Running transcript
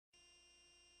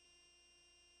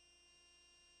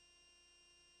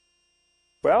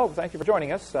Well, thank you for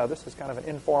joining us. This is kind of an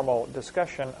informal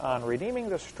discussion on redeeming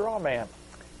the straw man.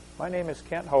 My name is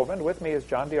Kent Hovind. With me is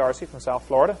John D'Arcy from South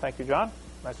Florida. Thank you, John.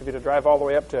 Nice of you to drive all the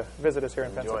way up to visit us here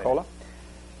in Pensacola.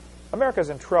 America's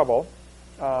in trouble.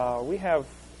 We have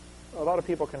a lot of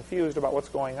people confused about what's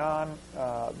going on.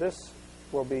 This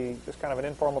will be just kind of an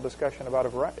informal discussion about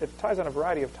it ties on a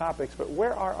variety of topics, but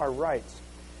where are our rights?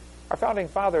 Our founding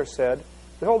fathers said,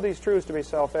 "We hold these truths to be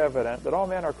self-evident, that all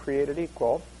men are created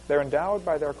equal. They're endowed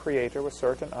by their Creator with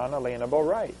certain unalienable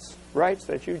rights, rights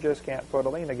that you just can't put a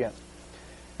lien against."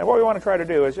 And what we want to try to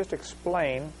do is just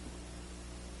explain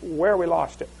where we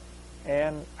lost it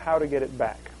and how to get it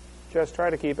back. Just try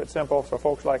to keep it simple so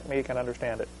folks like me can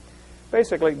understand it.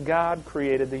 Basically, God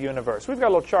created the universe. We've got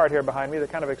a little chart here behind me that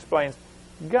kind of explains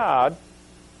God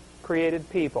created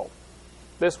people.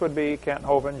 This would be Kent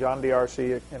Hovind, John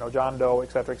D'Arcy, John Doe,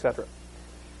 etc., etc.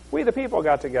 We, the people,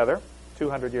 got together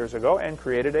 200 years ago and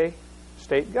created a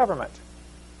state government.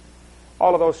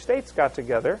 All of those states got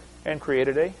together and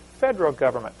created a federal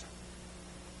government.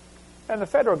 And the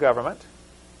federal government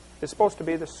is supposed to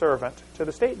be the servant to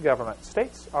the state government.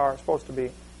 States are supposed to be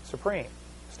supreme,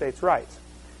 states' rights,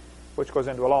 which goes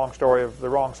into a long story of the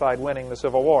wrong side winning the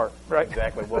Civil War, right?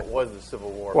 Exactly. What was the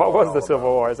Civil War? What was the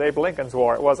Civil War? It's Abe Lincoln's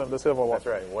war. It wasn't the Civil War. That's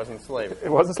right. It wasn't slavery.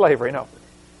 It wasn't slavery, no.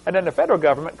 And then the federal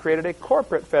government created a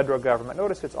corporate federal government.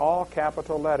 Notice it's all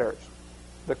capital letters.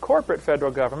 The corporate federal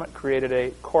government created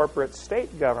a corporate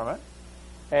state government.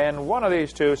 And one of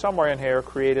these two, somewhere in here,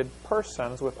 created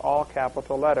persons with all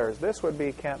capital letters. This would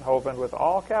be Kent Hovind with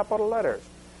all capital letters.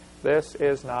 This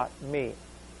is not me.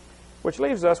 Which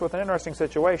leaves us with an interesting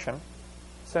situation.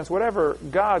 Since whatever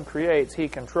God creates, He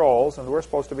controls, and we're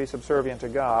supposed to be subservient to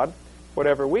God,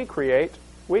 whatever we create,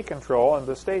 we control, and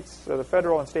the states, the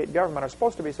federal and state government are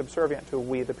supposed to be subservient to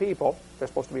we, the people. They're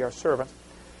supposed to be our servants.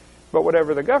 But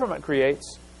whatever the government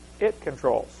creates, it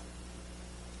controls.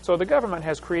 So the government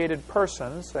has created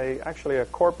persons, actually a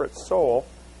corporate soul,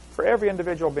 for every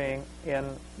individual being in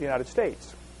the United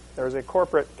States. There's a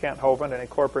corporate Kent Hovind and a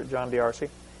corporate John D'Arcy.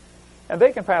 And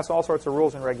they can pass all sorts of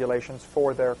rules and regulations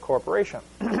for their corporation,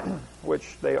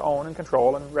 which they own and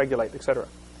control and regulate, etc.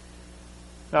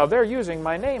 Now, they're using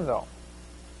my name, though.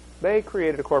 They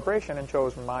created a corporation and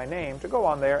chose my name to go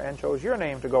on there and chose your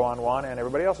name to go on one and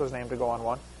everybody else's name to go on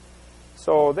one.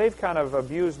 So they've kind of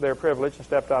abused their privilege and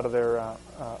stepped out of their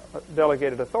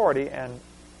delegated authority and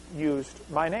used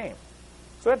my name.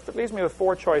 So that leaves me with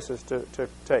four choices to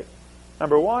take.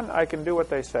 Number one, I can do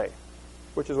what they say,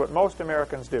 which is what most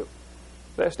Americans do.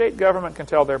 The state government can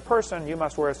tell their person, you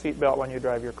must wear a seatbelt when you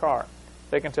drive your car.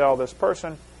 They can tell this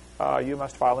person, you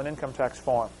must file an income tax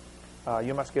form.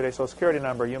 You must get a Social Security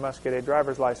number. You must get a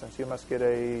driver's license. You must get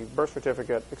a birth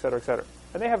certificate, etc., etc.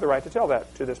 And they have the right to tell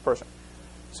that to this person.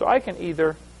 So I can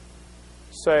either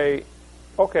say,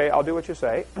 okay, I'll do what you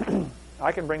say.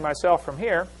 I can bring myself from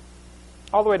here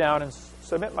all the way down and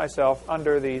submit myself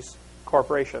under these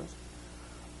corporations.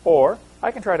 Or I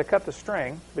can try to cut the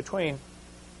string between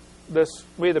this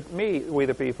we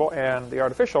the people and the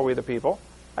artificial we the people.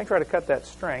 I can try to cut that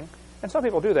string. And some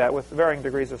people do that with varying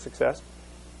degrees of success.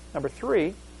 Number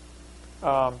three,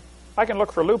 I can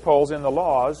look for loopholes in the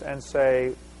laws and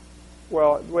say,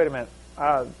 well, wait a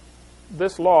minute,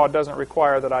 this law doesn't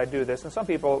require that I do this. And some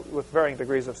people, with varying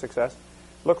degrees of success,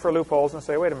 look for loopholes and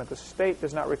say, wait a minute, the state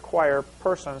does not require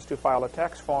persons to file a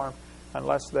tax form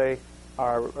unless they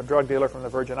are a drug dealer from the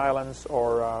Virgin Islands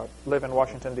or live in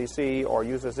Washington, D.C., or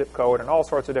use a zip code, and all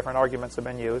sorts of different arguments have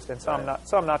been used, and some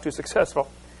not too successful.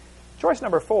 Choice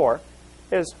number four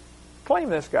is claim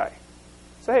this guy.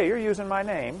 Say, hey, you're using my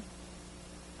name.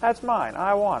 That's mine.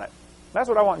 I want it. That's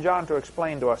what I want John to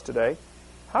explain to us today.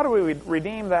 How do we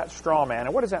redeem that straw man?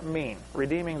 And what does that mean,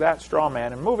 redeeming that straw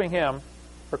man and moving him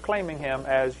or claiming him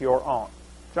as your own?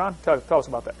 John, tell us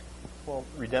about that. Well,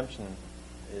 redemption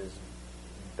is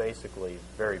basically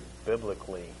very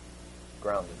biblically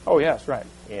grounded. Oh, yes, right.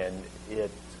 And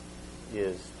it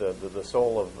is the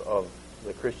soul of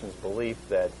the Christian's belief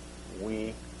that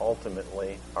we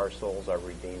ultimately, our souls are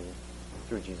redeemed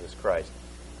through Jesus Christ.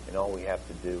 And all we have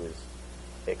to do is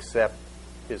accept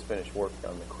His finished work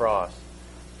on the cross,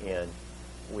 and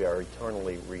we are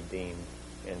eternally redeemed.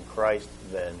 And Christ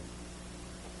then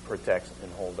protects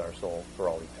and holds our soul for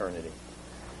all eternity.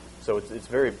 So it's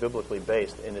very biblically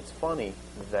based, and it's funny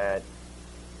that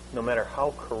no matter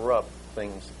how corrupt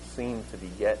things seem to be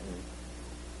getting,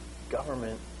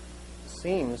 government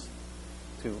seems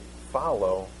to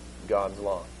follow God's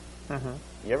law.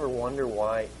 Mm-hmm. You ever wonder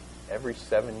why every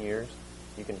 7 years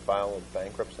you can file a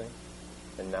bankruptcy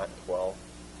and not 12?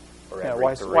 or Yeah,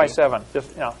 every 3. why 7?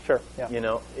 Just, sure. Yeah. You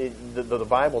know, the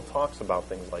Bible talks about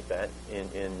things like that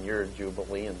in your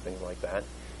Jubilee and things like that.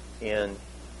 And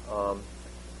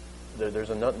there's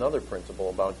another principle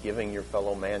about giving your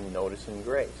fellow man notice and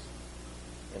grace.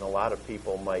 And a lot of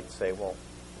people might say, well,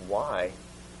 why?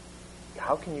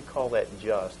 How can you call that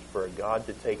just for a God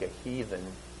to take a heathen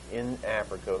in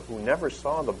Africa who never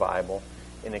saw the Bible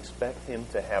and expect him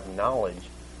to have knowledge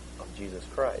of Jesus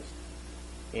Christ?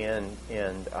 And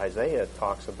Isaiah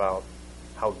talks about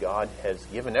how God has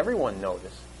given everyone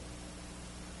notice.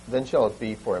 Then shall it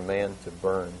be for a man to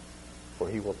burn, for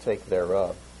he will take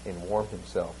thereof and warm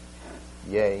himself.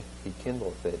 Yea, he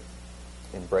kindleth it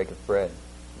and breaketh bread.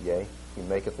 Yea, he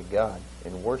maketh a god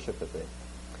and worshipeth it.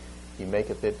 He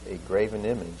maketh it a graven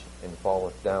image and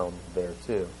falleth down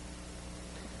thereto.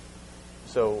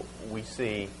 So we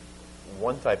see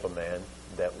one type of man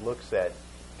that looks at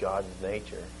God's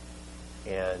nature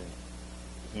and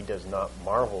he does not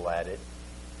marvel at it,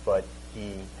 but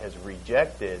he has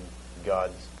rejected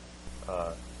God's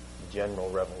general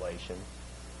revelation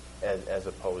as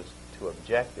opposed to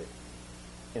object it,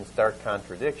 in stark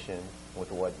contradiction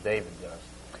with what David does.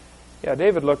 Yeah,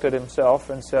 David looked at himself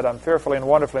and said, I'm fearfully and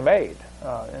wonderfully made,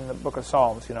 in the book of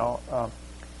Psalms, And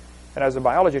as a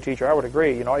biology teacher, I would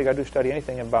agree, all you got to do is study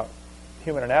anything about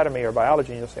human anatomy or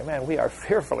biology, and you'll say, man, we are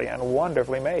fearfully and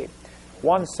wonderfully made.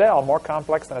 One cell more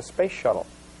complex than a space shuttle.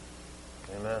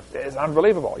 Amen. It's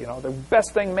unbelievable. The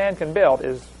best thing man can build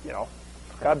is,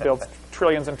 God builds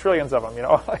trillions and trillions of them,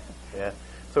 Yeah.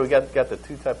 So we got the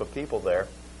two type of people there,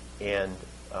 and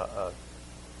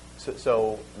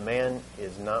so man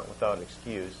is not without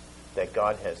excuse that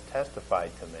God has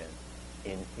testified to man.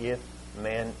 And if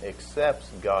man accepts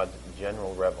God's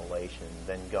general revelation,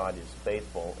 then God is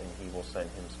faithful and he will send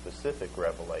him specific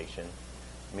revelation,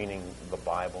 meaning the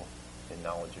Bible and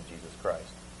knowledge of Jesus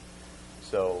Christ.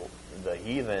 So the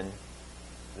heathen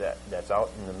that's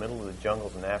out in the middle of the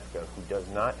jungles in Africa who does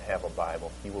not have a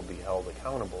Bible, he will be held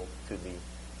accountable to the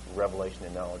revelation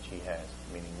and knowledge he has,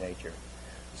 meaning nature.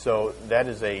 So that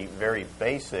is a very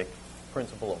basic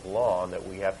principle of law that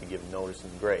we have to give notice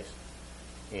and grace.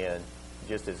 And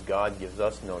just as God gives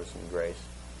us notice and grace,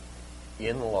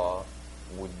 in law,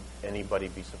 would anybody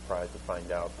be surprised to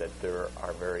find out that there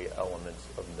are very elements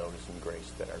of notice and grace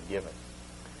that are given?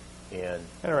 And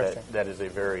that is a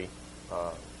very,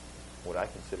 what I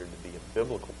consider to be a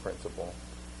biblical principle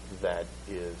that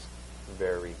is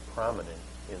very prominent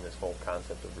in this whole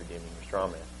concept of redeeming your straw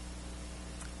man.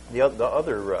 The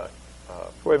other...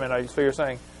 Wait a minute. So you're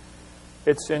saying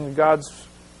it's in God's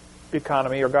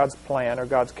economy or God's plan or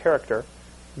God's character,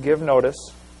 give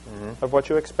notice of what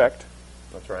you expect.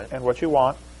 That's right. And what you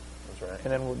want. That's right.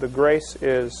 And then the grace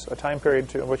is a time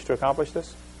period in which to accomplish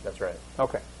this? That's right.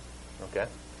 Okay. Okay.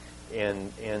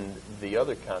 And the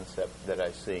other concept that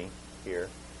I see here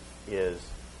is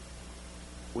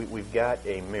we've got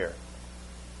a mirror.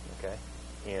 Okay?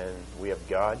 And we have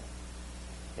God,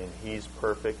 and he's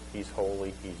perfect, he's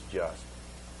holy, he's just.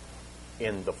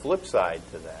 And the flip side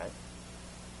to that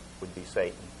would be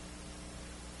Satan.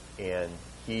 And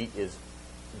he is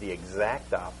the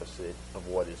exact opposite of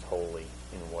what is holy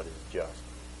and what is just.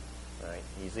 Right?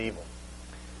 He's evil.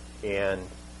 And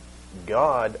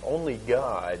God, only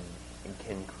God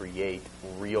can create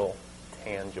real,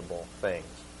 tangible things.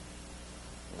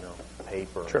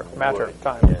 Paper, sure, and matter, wood,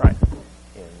 time, right.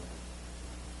 And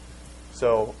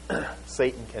so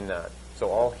Satan cannot. So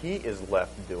all he is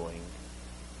left doing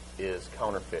is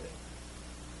counterfeiting.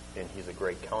 And he's a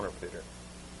great counterfeiter.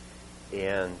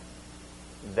 And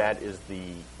that is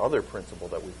the other principle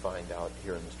that we find out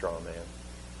here in the straw man,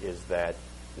 is that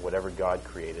whatever God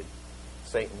created,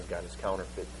 Satan's got his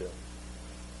counterfeit too.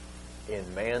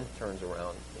 And man turns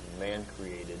around and man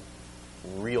created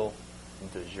real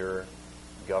de jure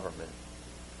government.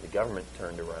 The government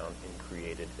turned around and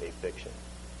created a fiction.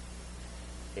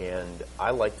 And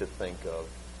I like to think of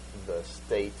the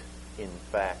state, in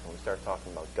fact, when we start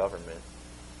talking about government,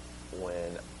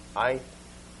 when I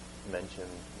mention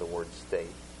the word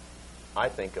state, I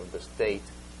think of the state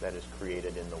that is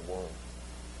created in the womb,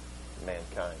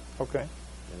 mankind. Okay.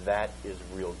 That is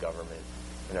real government.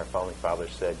 And our founding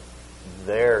fathers said,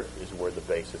 there is where the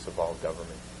basis of all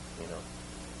government,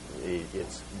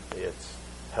 it's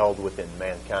held within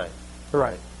mankind.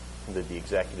 Right. The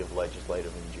executive,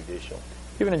 legislative, and judicial.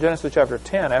 Even in Genesis chapter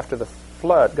 10, after the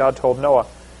flood, God told Noah,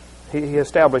 he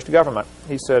established government.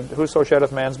 He said, whoso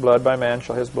sheddeth man's blood, by man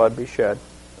shall his blood be shed.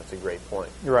 That's a great point.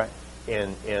 You're right.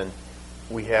 And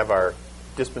we have our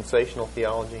dispensational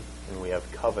theology and we have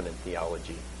covenant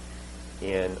theology.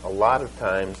 And a lot of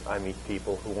times I meet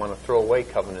people who want to throw away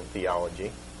covenant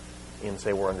theology and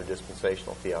say we're under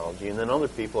dispensational theology. And then other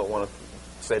people that want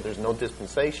to say there's no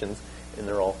dispensations and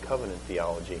they're all covenant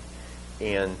theology.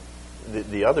 And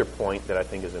the other point that I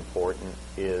think is important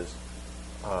is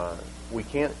we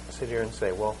can't sit here and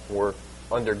say, well, we're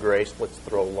under grace, let's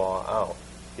throw law out.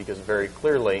 Because very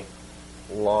clearly,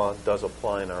 law does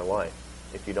apply in our life.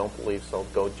 If you don't believe so,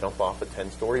 go jump off a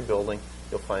 10-story building.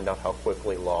 You'll find out how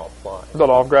quickly law applies. The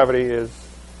law of gravity is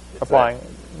applying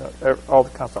all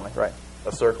constantly, right?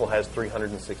 A circle has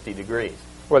 360 degrees.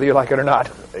 Whether you like it or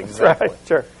not. Exactly. Right,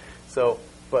 sure. So,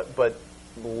 but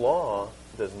law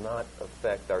does not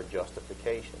affect our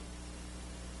justification.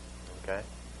 Okay?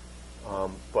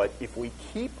 But if we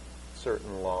keep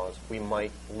certain laws, we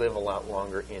might live a lot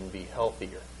longer and be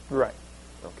healthier. Right.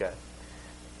 Okay?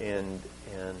 And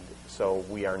so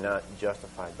we are not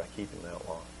justified by keeping that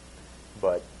law.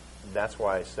 But that's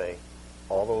why I say,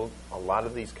 although a lot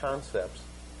of these concepts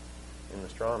in the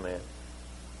straw man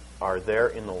are there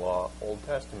in the law, Old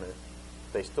Testament,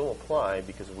 they still apply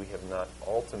because we have not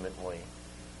ultimately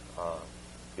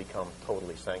become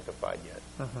totally sanctified yet.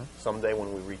 Mm-hmm. Someday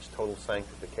when we reach total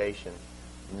sanctification,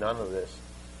 none of this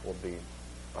will be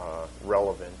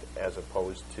relevant as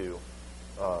opposed to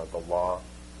the law,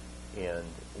 and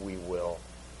we will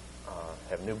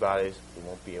have new bodies, we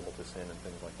won't be able to sin and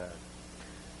things like that.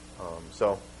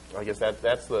 So I guess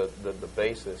that's the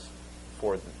basis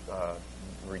for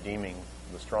redeeming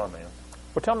the straw man.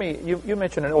 Well, tell me, you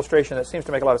mentioned an illustration that seems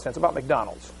to make a lot of sense about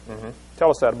McDonald's. Mm-hmm. Tell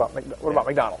us that about about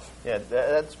McDonald's? Yeah,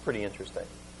 that's pretty interesting.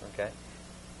 Okay,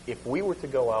 if we were to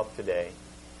go out today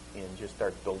and just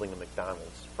start building a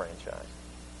McDonald's franchise,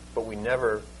 but we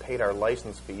never paid our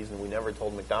license fees and we never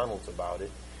told McDonald's about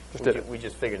it, we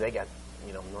just figured they got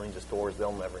millions of stores,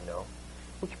 they'll never know.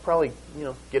 We could probably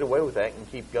get away with that and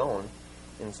keep going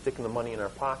and sticking the money in our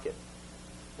pocket.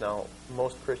 Now,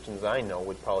 most Christians I know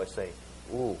would probably say,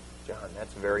 "Ooh, John,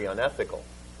 that's very unethical."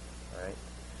 All right?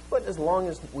 But as long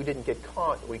as we didn't get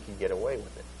caught, we could get away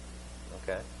with it.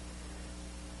 Okay?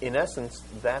 In essence,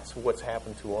 that's what's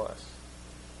happened to us.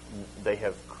 They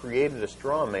have created a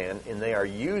straw man, and they are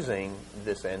using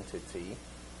this entity.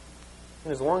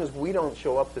 And as long as we don't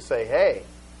show up to say, "Hey,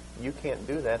 you can't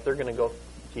do that," they're going to go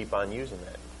keep on using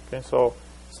that. Okay, so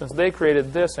since they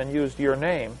created this and used your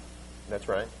name, that's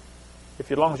right. As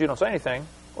long as you don't say anything,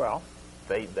 well,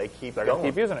 they keep they're going. Going to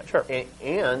keep using it, sure.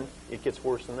 And it gets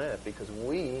worse than that because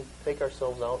we take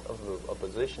ourselves out of a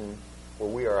position where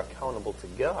we are accountable to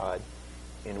God,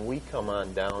 and we come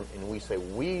on down and we say,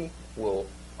 we will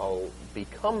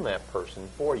become that person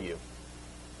for you.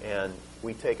 And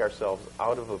we take ourselves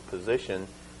out of a position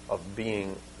of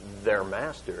being their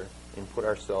master and put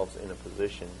ourselves in a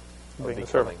position of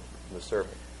becoming the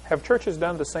servant. Have churches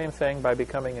done the same thing by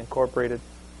becoming incorporated?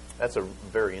 That's a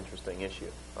very interesting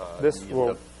issue.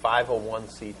 The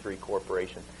 501c3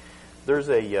 corporation. There's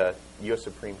a U.S.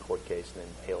 Supreme Court case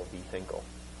named Hale v. Hinkle.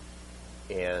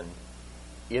 And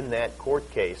in that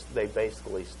court case, they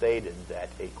basically stated that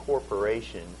a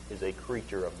corporation is a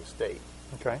creature of the state.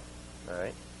 Okay. All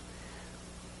right?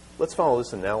 Let's follow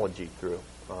this analogy through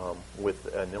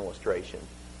with an illustration.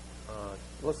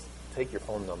 Let's take your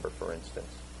phone number, for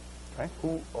instance. Okay.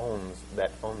 Who owns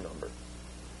that phone number?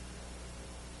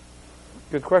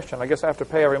 Good question. I guess I have to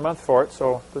pay every month for it,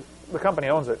 so the company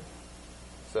owns it.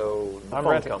 So the I'm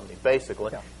phone renting. company,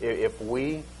 basically. Yeah. If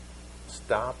we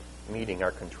stop meeting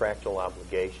our contractual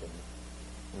obligation,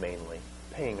 mainly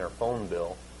paying our phone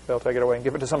bill, they'll take it away and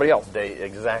give it to somebody else.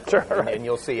 Exactly. Sure, right. And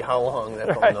you'll see how long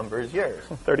that phone Right. number is yours.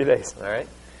 30 days. All right?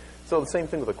 So the same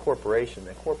thing with a corporation.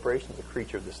 A corporation is a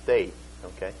creature of the state.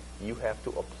 Okay? You have to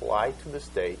apply to the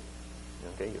state.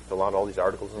 Okay? You fill out all these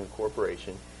articles in the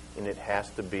corporation, and it has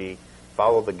to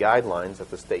follow the guidelines that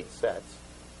the state sets.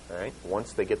 All right?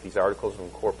 Once they get these articles of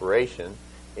incorporation,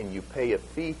 and you pay a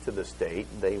fee to the state,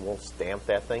 they will stamp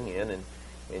that thing in,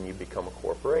 and you become a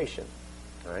corporation.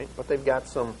 All right? But they've got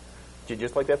some,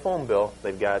 just like that phone bill,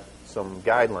 they've got some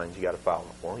guidelines you got to follow.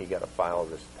 Well, you got to file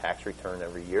this tax return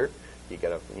every year. You got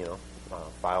to,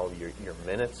 file your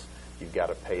minutes. You've got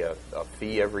to pay a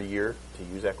fee every year to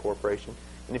use that corporation.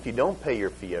 And if you don't pay your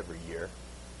fee every year,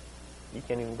 you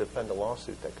can't even defend a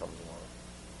lawsuit that comes along.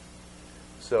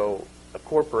 So a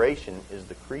corporation is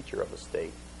the creature of a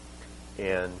state,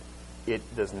 and it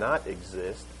does not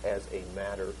exist as a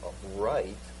matter of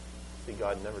right. See,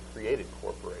 God never created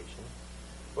corporations,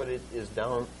 but it is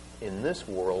down in this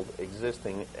world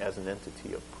existing as an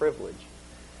entity of privilege.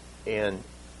 And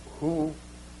who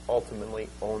ultimately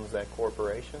owns that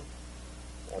corporation?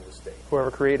 Well, the state.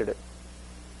 Whoever created it.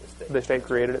 The state. The state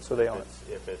created it, so they own it.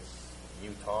 If it's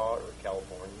Utah or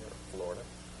California or Florida.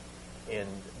 And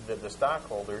the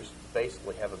stockholders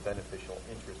basically have a beneficial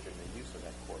interest in the use of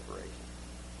that corporation.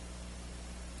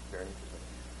 Very interesting.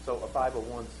 So a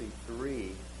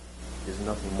 501c3 is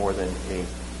nothing more than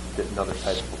another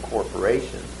type of a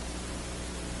corporation.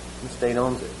 The state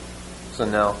owns it. So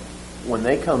now, when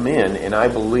they come in, and I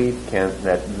believe, Kent,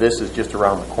 that this is just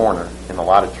around the corner, and a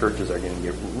lot of churches are going to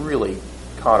get really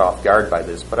caught off guard by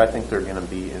this, but I think they're going to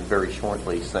be very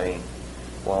shortly saying,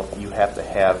 well, you have to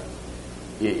have,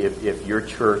 if your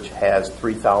church has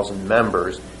 3,000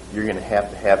 members, you're going to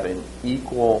have an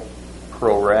equal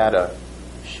pro rata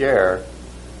share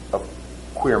of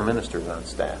queer ministers on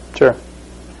staff. Sure.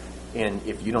 And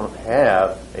if you don't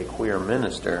have a queer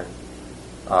minister,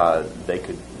 they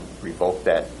could revoke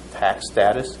that tax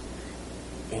status.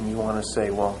 And you want to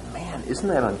say, well, man, isn't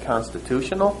that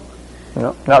unconstitutional?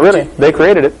 No, not really. They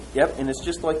created it. Yep, and it's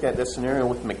just like that scenario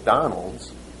with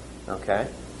McDonald's. Okay?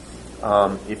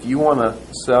 If you want to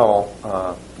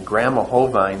sell Grandma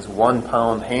Hovine's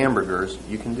 1-pound hamburgers,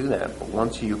 you can do that. But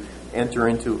once you enter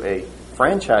into a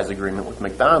franchise agreement with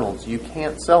McDonald's, you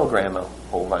can't sell Grandma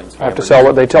Hovine's hamburgers. I have to sell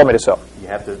what they tell me to sell. You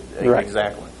have to, right.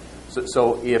 Exactly.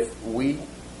 So if we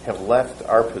have left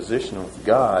our position with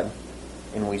God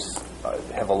and we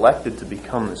have elected to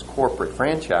become this corporate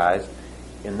franchise,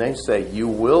 and they say you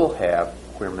will have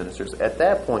queer ministers, at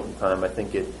that point in time, I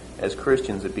think as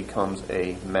Christians it becomes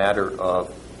a matter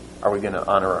of, are we going to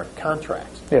honor our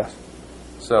contracts? Yes.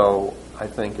 So I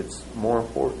think it's more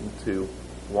important to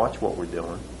watch what we're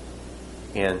doing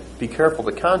and be careful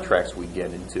the contracts we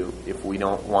get into if we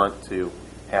don't want to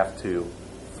have to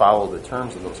follow the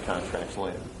terms of those contracts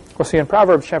later. Well, see, in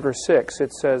Proverbs chapter 6,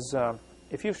 it says,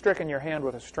 if you've stricken your hand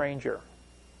with a stranger,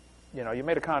 you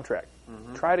made a contract.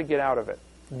 Mm-hmm. Try to get out of it.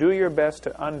 Do your best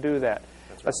to undo that,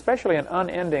 right. Especially an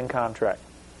unending contract.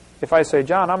 If I say,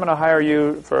 John, I'm going to hire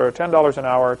you for $10 an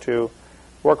hour to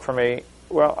work for me,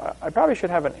 well, I probably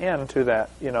should have an end to that,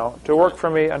 to work for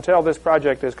me until this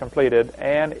project is completed,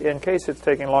 and in case it's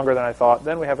taking longer than I thought,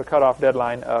 then we have a cutoff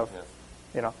deadline of,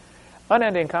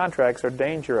 unending contracts are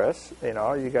dangerous.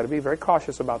 You've got to be very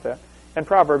cautious about that. And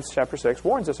Proverbs chapter 6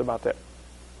 warns us about that.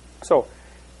 So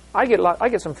I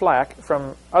get some flack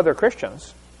from other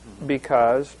Christians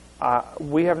because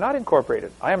we have not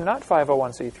incorporated. I am not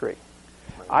 501c3.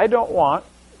 I don't want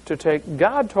to take,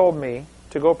 God told me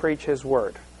to go preach His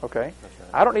Word, okay? That's right.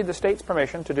 I don't need the state's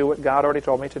permission to do what God already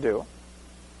told me to do.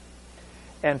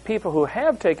 And people who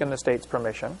have taken the state's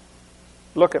permission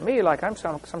look at me like I'm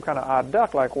some kind of odd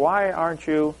duck, like, why aren't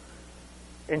you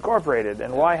incorporated,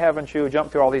 and why haven't you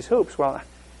jumped through all these hoops? Well,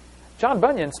 John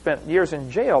Bunyan spent years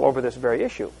in jail over this very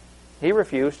issue. He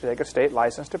refused to take a state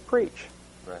license to preach.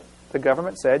 Right. The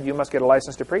government said, you must get a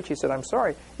license to preach. He said, I'm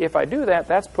sorry. If I do that,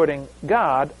 that's putting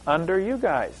God under you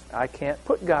guys. I can't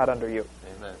put God under you.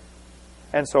 Amen.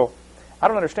 And so I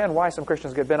don't understand why some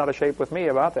Christians get bent out of shape with me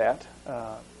about that.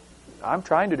 I'm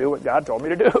trying to do what God told me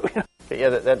to do. Yeah,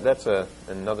 that's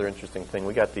another interesting thing.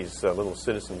 We got these little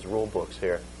citizens' rule books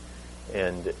here.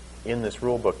 And in this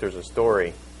rule book, there's a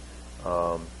story,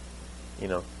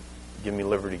 give me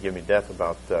liberty, give me death,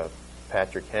 about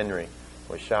Patrick Henry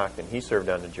was shocked. And he served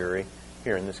on a jury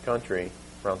here in this country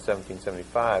around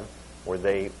 1775 where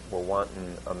they were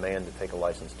wanting a man to take a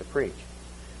license to preach.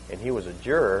 And he was a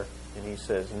juror, and he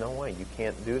says, no way, you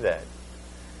can't do that.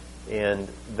 And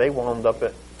they wound up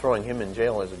throwing him in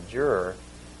jail as a juror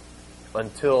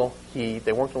until they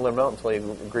weren't going to let him out until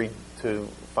he agreed to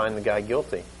find the guy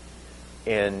guilty.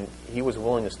 And he was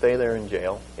willing to stay there in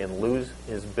jail and lose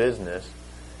his business.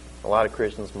 A lot of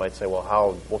Christians might say,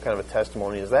 well, what kind of a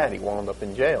testimony is that? He wound up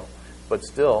in jail. But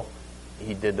still,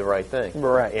 he did the right thing.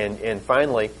 Right. And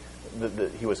finally,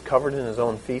 he was covered in his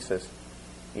own feces.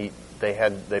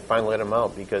 They finally let him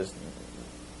out because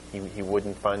he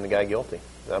wouldn't find the guy guilty.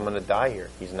 I'm going to die here.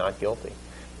 He's not guilty.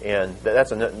 And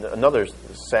that's another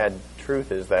sad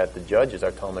truth, is that the judges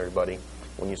are telling everybody,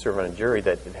 when you serve on a jury,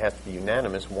 that it has to be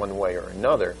unanimous one way or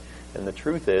another. And the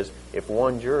truth is, if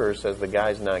one juror says the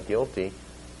guy's not guilty,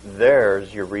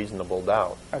 there's your reasonable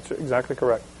doubt. That's exactly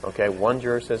correct. Okay, one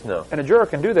juror says no. And a juror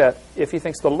can do that if he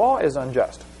thinks the law is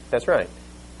unjust. That's right.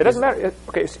 It doesn't matter.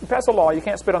 Okay, you pass a law, you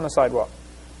can't spit on the sidewalk.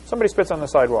 Somebody spits on the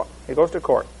sidewalk. He goes to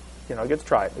court. Gets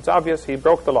tried. It's obvious he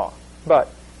broke the law. But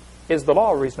is the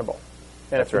law reasonable?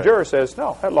 And if the juror says,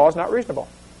 no, that law is not reasonable,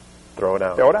 throw it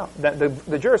out. Throw it out.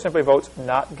 The juror simply votes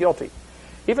not guilty.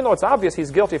 Even though it's obvious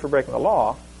he's guilty for breaking the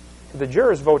law, the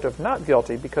juror's vote of not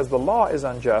guilty because the law is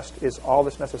unjust is all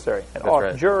that's necessary.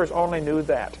 And jurors only knew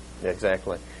that. Yeah,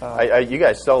 exactly. You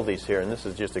guys sell these here, and this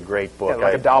is just a great book. Yeah,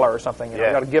 like $1 or something. You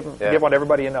got to give one to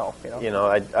everybody you know.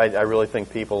 I really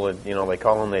think people, they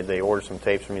call in, they order some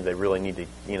tapes from me. They really need to,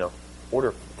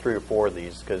 order 3 or 4 of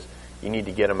these because you need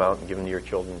to get them out and give them to your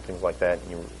children and things like that.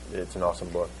 And it's an awesome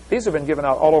book. These have been given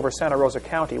out all over Santa Rosa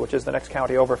County, which is the next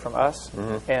county over from us.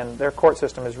 And their court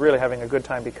system is really having a good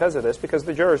time because of this, because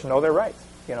the jurors know their rights.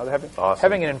 You know,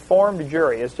 having an informed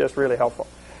jury is just really helpful.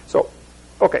 So,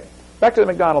 okay, back to the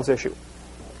McDonald's issue.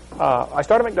 I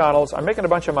started McDonald's. I'm making a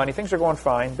bunch of money. Things are going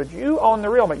fine. But you own the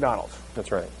real McDonald's.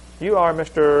 That's right. You are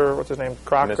Mr. What's his name?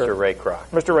 Kroc? Mr. Ray Kroc.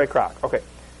 Mr. Ray Kroc. Okay.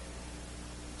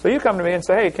 So you come to me and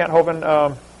say, hey, Kent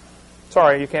Hovind,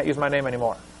 sorry, you can't use my name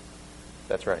anymore.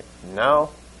 That's right. Now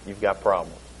you've got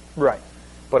problems. Right.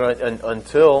 But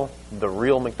until the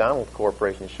real McDonald's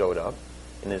Corporation showed up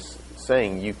and is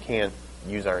saying you can't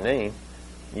use our name,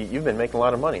 you've been making a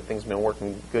lot of money. Things have been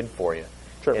working good for you.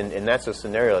 Sure. And that's a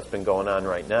scenario that's been going on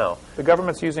right now. The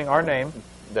government's using our name.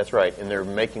 That's right. And they're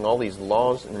making all these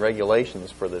laws and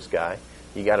regulations for this guy.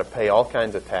 You got to pay all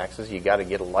kinds of taxes. You got to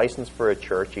get a license for a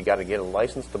church. You got to get a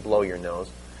license to blow your nose,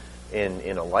 and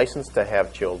a license to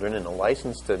have children, and a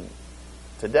license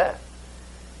to death.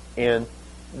 And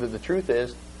the truth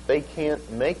is, they can't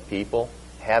make people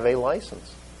have a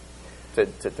license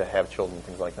to have children,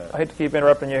 things like that. I hate to keep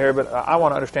interrupting you here, but I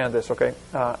want to understand this, okay?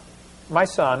 My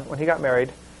son, when he got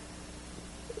married,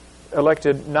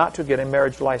 elected not to get a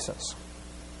marriage license.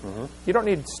 You don't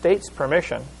need state's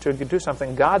permission to do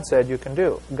something God said you can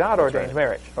do. God ordained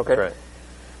marriage, okay? That's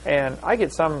right. And I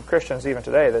get some Christians even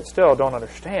today that still don't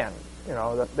understand, you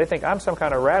know, that they think I'm some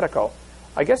kind of radical.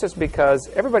 I guess it's because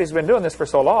everybody's been doing this for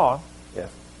so long. Yeah.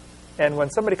 And when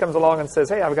somebody comes along and says,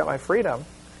 hey, I've got my freedom,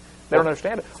 they don't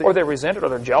understand it. See, or they resent it, or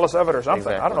they're jealous of it, or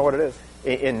something. Exactly. I don't know what it is.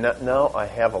 And now I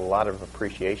have a lot of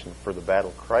appreciation for the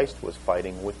battle Christ was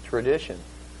fighting with tradition.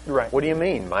 Right. What do you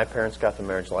mean? My parents got the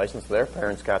marriage license. Their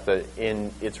parents got the...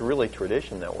 And it's really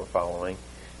tradition that we're following,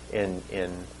 in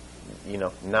you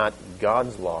know, not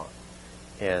God's law.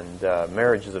 And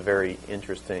marriage is a very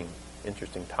interesting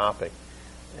topic.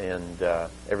 And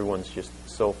everyone's just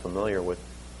so familiar with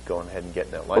going ahead and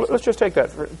getting that license. Well, let's just take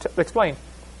that. Explain.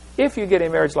 If you get a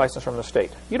marriage license from the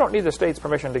state, you don't need the state's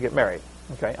permission to get married,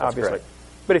 okay, obviously. Correct.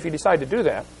 But if you decide to do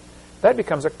that, that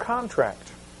becomes a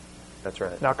contract. That's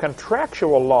right. Now,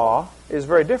 contractual law is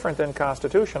very different than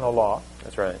constitutional law.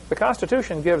 That's right. The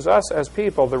Constitution gives us as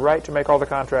people the right to make all the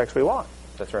contracts we want.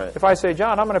 That's right. If I say,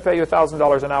 John, I'm going to pay you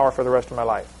 $1,000 an hour for the rest of my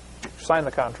life, sign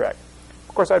the contract.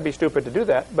 Of course, I'd be stupid to do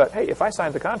that, but hey, if I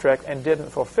signed the contract and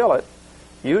didn't fulfill it,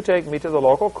 you take me to the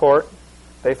local court,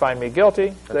 they find me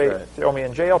guilty, they throw me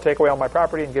in jail, take away all my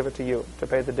property, and give it to you to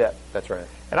pay the debt. That's right.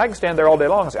 And I can stand there all day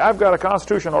long and say, I've got a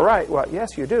constitutional right. Well,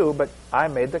 yes, you do, but I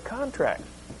made the contract.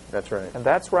 That's right. And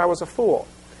that's where I was a fool.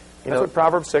 That's what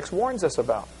Proverbs 6 warns us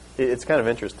about. It's kind of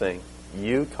interesting.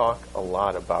 You talk a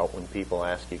lot about when people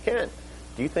ask you, Ken,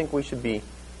 do you think we should be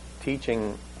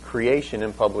teaching creation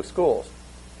in public schools?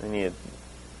 And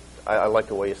I like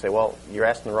the way you say, well, you're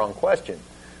asking the wrong question.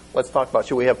 Let's talk about,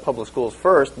 should we have public schools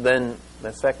first? Then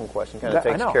the second question kind of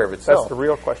takes care of itself. That's the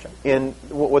real question. And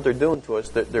what they're doing to us,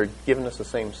 they're giving us the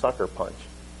same sucker punch.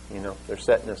 You know, they're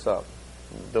setting us up,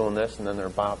 doing this, and then they're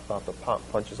about to pop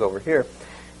punches over here.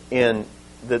 And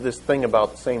this thing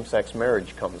about same-sex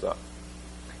marriage comes up.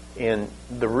 And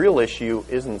the real issue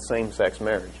isn't same-sex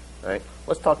marriage, right?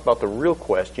 Let's talk about the real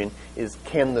question is,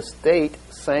 can the state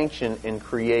sanction and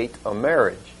create a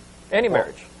marriage? Any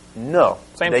marriage. No.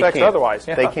 Same sex otherwise.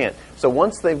 Yeah. They can't. So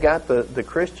once they've got the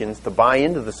Christians to buy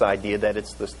into this idea that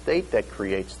it's the state that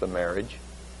creates the marriage,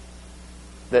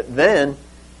 that then,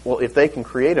 well, if they can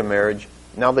create a marriage,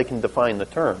 now they can define the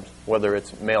terms, whether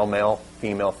it's male-male,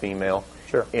 female-female.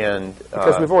 Sure. And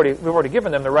because we've already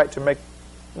given them the right to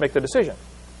make the decision.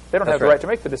 They don't have the right to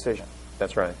make the decision.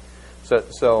 That's right.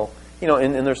 So you know,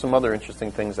 and there's some other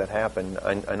interesting things that happen.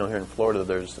 I know here in Florida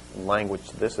there's language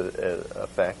to this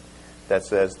effect that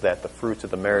says that the fruits of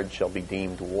the marriage shall be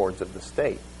deemed wards of the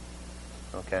state.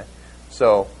 Okay?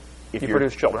 So if you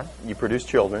produce children. You produce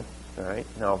children, all right?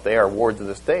 Now, if they are wards of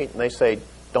the state and they say,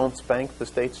 don't spank the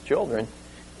state's children,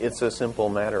 it's a simple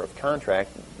matter of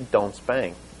contract. Don't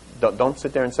spank. Don't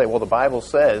sit there and say, well, the Bible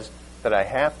says that I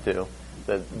have to.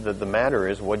 The matter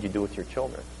is what you do with your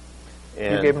children.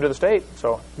 And you gave them to the state,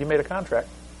 so you made a contract.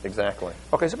 Exactly.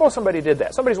 Okay, suppose somebody did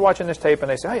that. Somebody's watching this tape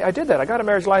and they say, hey, I did that. I got a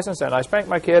marriage license and I spanked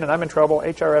my kid and I'm in trouble.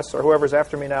 HRS or whoever's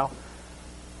after me now.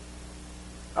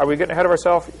 Are we getting ahead of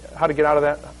ourselves? How to get out of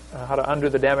that? How to undo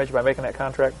the damage by making that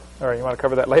contract? Or you want to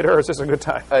cover that later, or is this a good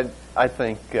time? I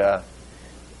think,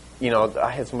 you know, I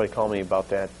had somebody call me about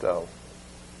that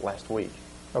last week.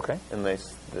 Okay. And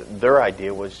their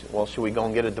idea was, well, should we go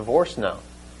and get a divorce now?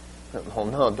 Well,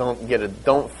 no,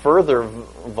 don't further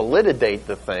validate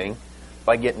the thing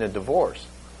by getting a divorce.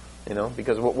 You know,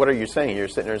 because what are you saying? You're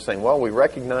sitting there saying, well, we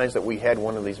recognize that we had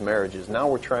one of these marriages. Now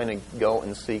we're trying to go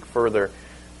and seek further,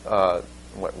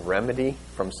 remedy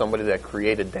from somebody that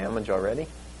created damage already?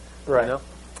 Right. You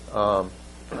know?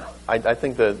 I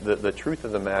think the truth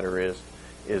of the matter is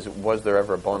was there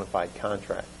ever a bona fide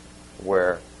contract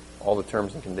where all the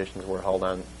terms and conditions were held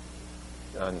on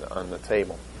the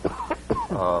table?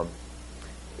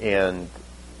 And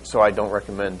so I don't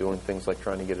recommend doing things like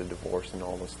trying to get a divorce and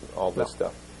all this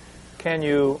stuff. Can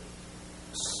you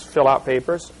fill out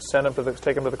papers,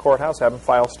 take them to the courthouse, have them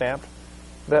file stamped,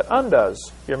 that undoes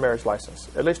your marriage license?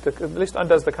 At least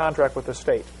undoes the contract with the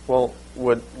state. Well,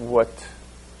 what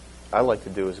I like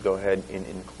to do is go ahead and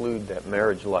include that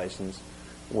marriage license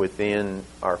within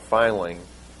our filing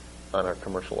on our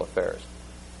commercial affairs.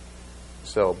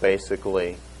 So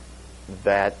basically,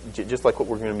 that just like what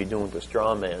we're going to be doing with the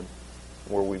straw man,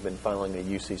 where we've been filing a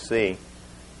UCC,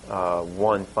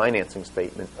 one financing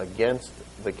statement against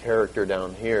the character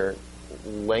down here,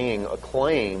 laying a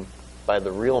claim by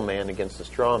the real man against the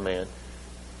straw man.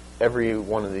 Every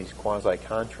one of these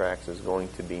quasi-contracts is going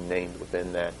to be named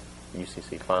within that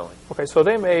UCC filing. Okay, so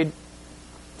they made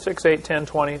 6, 8, 10,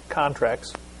 20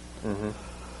 contracts.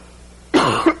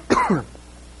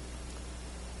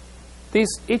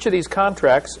 Each of these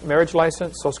contracts, marriage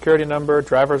license, Social Security number,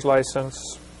 driver's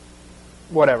license,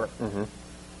 whatever,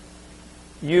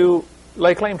 you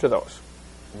lay claim to those.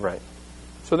 Right.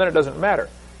 So then it doesn't matter.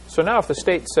 So now if the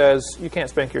state says you can't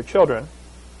spank your children,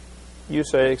 you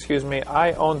say, excuse me,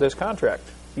 I own this contract.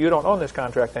 You don't own this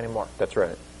contract anymore. That's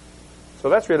right. So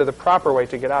that's really the proper way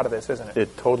to get out of this, isn't it?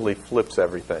 It totally flips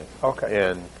everything. Okay.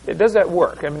 And does that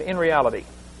work? I mean, in reality?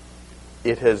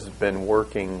 It has been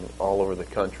working all over the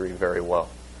country very well.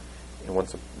 And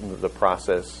once the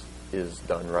process is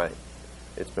done right,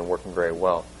 it's been working very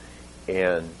well.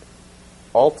 And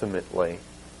ultimately,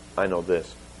 I know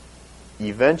this.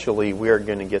 Eventually, we are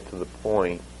going to get to the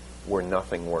point where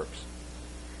nothing works.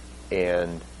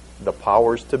 And the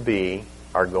powers to be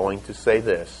are going to say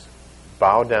this: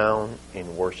 bow down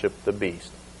and worship the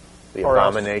beast, the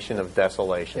abomination of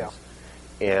desolations.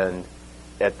 Yeah. And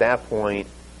at that point,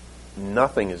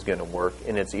 nothing is going to work,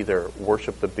 and it's either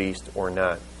worship the beast or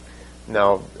not.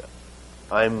 Now,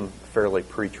 I'm fairly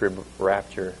pre-trib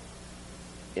rapture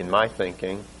in my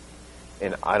thinking,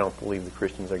 and I don't believe the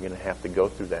Christians are going to have to go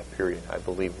through that period. I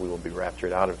believe we will be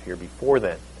raptured out of here before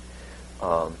then.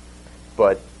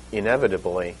 But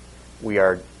inevitably, we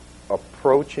are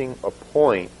approaching a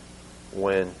point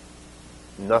when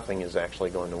nothing is actually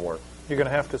going to work. You're going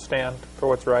to have to stand for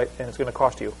what's right, and it's going to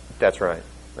cost you. That's right.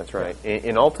 That's right.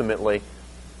 And ultimately,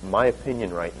 my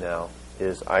opinion right now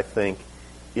is I think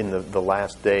in the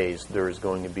last days there is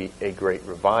going to be a great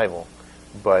revival.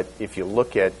 But if you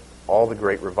look at all the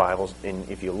great revivals, and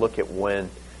if you look at when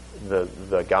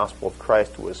the gospel of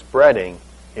Christ was spreading,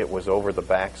 it was over the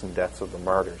backs and deaths of the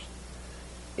martyrs.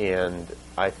 And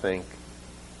I think,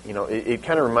 you know, it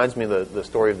kind of reminds me of the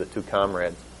story of the two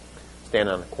comrades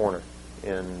standing on a corner.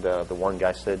 And the one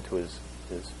guy said to his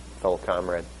fellow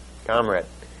comrade, "Comrade,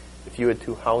 if you had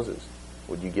two houses,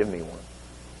 would you give me one?"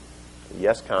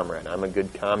 "Yes, comrade, I'm a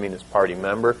good Communist Party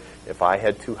member. If I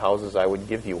had two houses, I would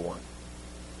give you one."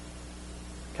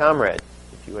 "Comrade,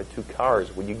 if you had two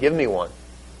cars, would you give me one?"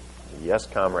 "Yes,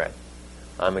 comrade,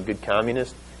 I'm a good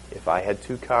communist. If I had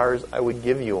two cars, I would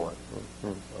give you one."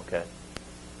 Okay.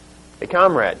 "Hey,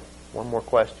 comrade, one more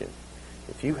question.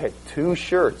 If you had two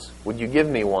shirts, would you give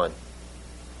me one?"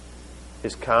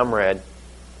 His comrade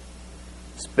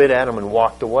spit at him and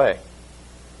walked away.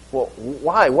 "Well,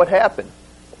 why? What happened?"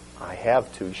 "I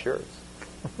have two shirts."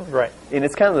 Right. And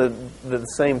it's kind of the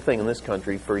same thing in this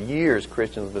country. For years,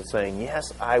 Christians have been saying,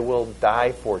 "Yes, I will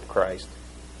die for Christ."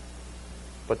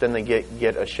 But then they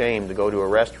get ashamed to go to a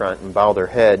restaurant and bow their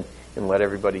head and let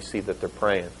everybody see that they're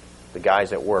praying. The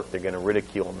guys at work, they're going to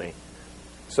ridicule me.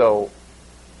 So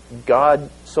God,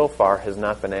 so far, has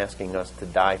not been asking us to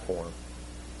die for Him.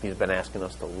 He's been asking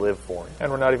us to live for Him.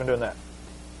 And we're not even doing that.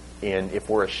 And if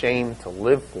we're ashamed to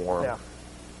live for Him,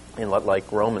 and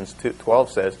like Romans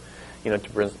 12 says, you know, to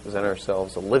present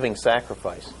ourselves a living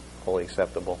sacrifice, wholly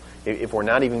acceptable. If we're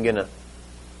not even going to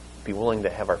be willing to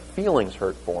have our feelings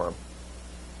hurt for Him,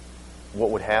 what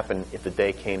would happen if the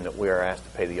day came that we are asked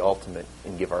to pay the ultimate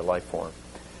and give our life for Him?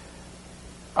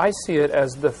 I see it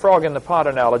as the frog in the pot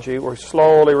analogy, where we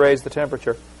slowly raise the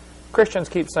temperature. Christians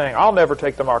keep saying, "I'll never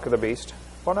take the mark of the beast."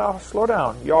 Well, now, slow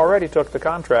down. You already took the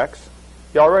contracts.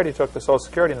 You already took the Social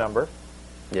Security number.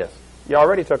 Yes. You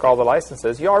already took all the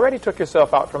licenses. You already took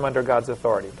yourself out from under God's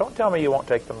authority. Don't tell me you won't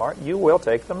take the mark. You will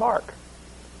take the mark.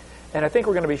 And I think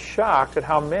we're going to be shocked at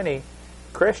how many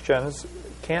Christians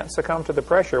can't succumb to the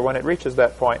pressure when it reaches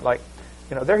that point. Like,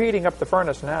 they're heating up the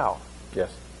furnace now.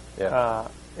 Yes. Yeah.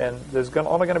 And there's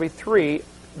only going to be 3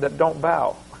 that don't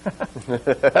bow.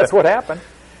 That's what happened.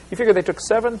 You figure they took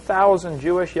 7,000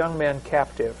 Jewish young men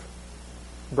captive,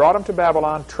 brought them to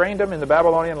Babylon, trained them in the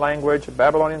Babylonian language,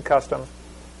 Babylonian customs,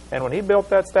 and when he built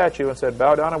that statue and said,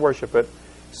 bow down and worship it,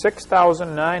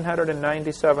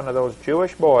 6,997 of those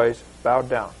Jewish boys bowed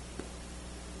down.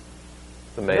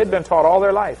 It's amazing. They'd been taught all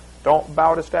their life, don't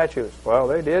bow to statues. Well,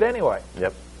 they did anyway.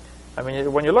 Yep. I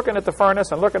mean, when you're looking at the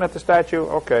furnace and looking at the statue,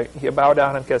 okay, you bow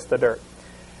down and kiss the dirt.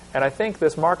 And I think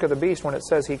this mark of the beast, when it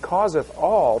says he causeth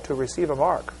all to receive a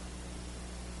mark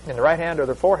in the right hand or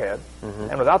the forehead,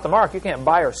 and without the mark you can't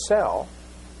buy or sell,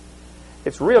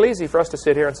 it's real easy for us to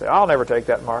sit here and say, I'll never take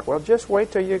that mark. Well, just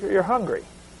wait till you're hungry.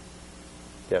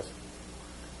 Yes.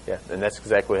 Yeah, and that's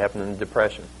exactly what happened in the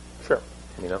Depression. Sure.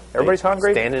 Everybody's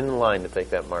hungry. Standing in line to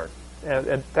take that mark.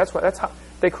 And that's how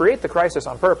they create the crisis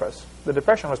on purpose. The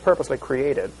Depression was purposely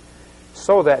created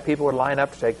so that people would line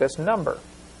up to take this number.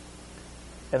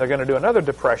 And they're going to do another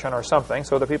depression or something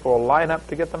so that people will line up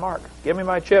to get the mark. Give me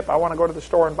my chip. I want to go to the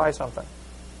store and buy something.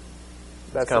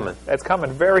 That's coming. That's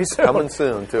coming very soon. Coming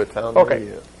soon to a town near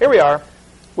you. Here we are.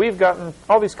 We've gotten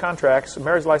all these contracts,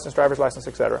 marriage license, driver's license,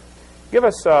 etc. Give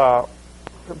us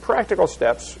practical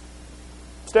steps.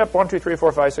 Step 1, 2, 3,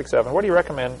 4, 5, 6, 7. What do you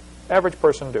recommend average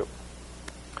person do?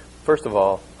 First of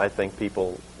all, I think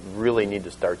people really need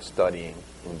to start studying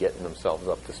and getting themselves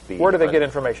up to speed. Where do they get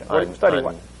information? Study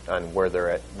what? On where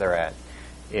they're at.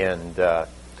 And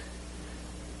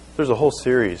there's a whole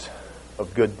series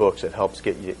of good books that helps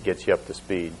gets you up to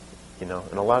speed. And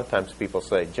a lot of times people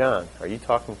say, John, are you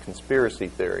talking conspiracy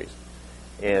theories?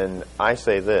 And I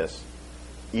say this,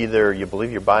 either you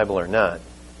believe your Bible or not,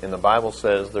 and the Bible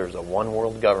says there's a one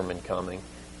world government coming,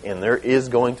 and there is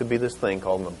going to be this thing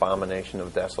called an abomination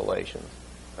of desolations.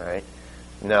 All right?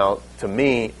 Now, to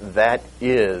me, that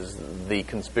is the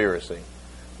conspiracy.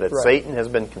 That right. Satan has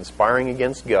been conspiring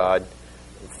against God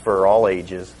for all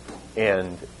ages,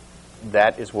 and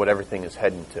that is what everything is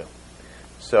heading to.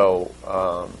 So,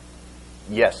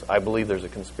 yes, I believe there's a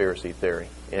conspiracy theory,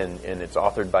 and it's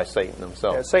authored by Satan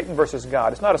himself. Yeah, Satan versus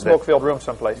God. It's not a smoke-filled room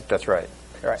someplace. That's right.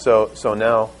 Right. So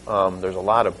now there's a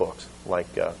lot of books,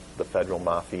 like The Federal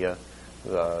Mafia,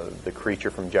 The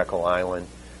Creature from Jekyll Island.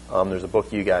 There's a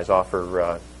book you guys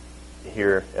offer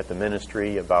here at the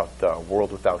ministry about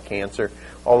World Without Cancer.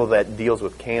 All of that deals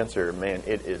with cancer. Man,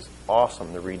 it is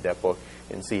awesome to read that book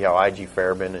and see how I.G.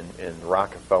 Farben and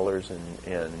Rockefellers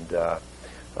and the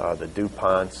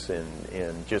DuPonts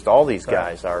and just all these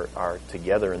guys are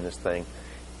together in this thing.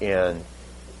 And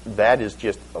that is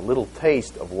just a little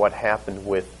taste of what happened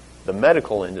with the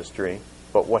medical industry.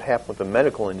 But what happened with the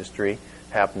medical industry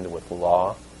happened with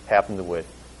law, happened with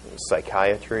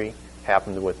psychiatry,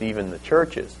 happened with even the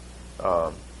churches,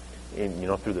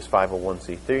 through this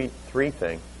 501c3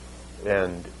 thing.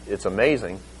 And it's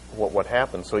amazing what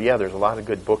happens. So, yeah, there's a lot of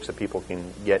good books that people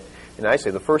can get. And I say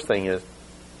the first thing is,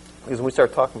 because when we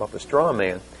start talking about the straw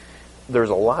man, there's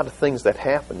a lot of things that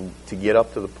happen to get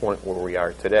up to the point where we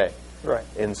are today. Right.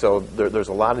 And so there's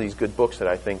a lot of these good books that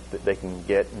I think that they can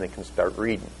get and they can start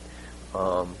reading.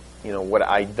 What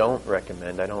I don't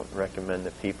recommend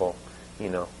that people,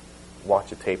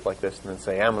 watch a tape like this and then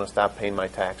say, I'm going to stop paying my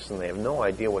taxes, and they have no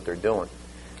idea what they're doing.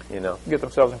 Get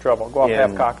themselves in trouble. Go off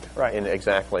half-cocked. Right. And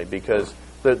exactly, because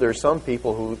there's some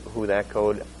people who that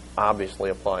code obviously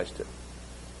applies to.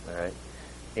 All right.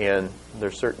 And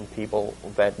there's certain people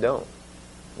that don't.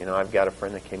 I've got a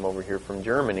friend that came over here from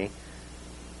Germany.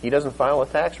 He doesn't file a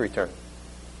tax return.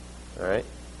 All right?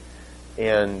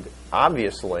 And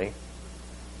obviously,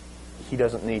 he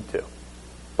doesn't need to.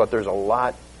 But there's a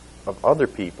lot of other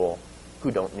people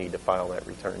who don't need to file that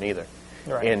return either.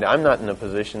 Right. And I'm not in a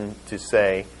position to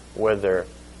say whether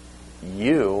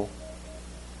you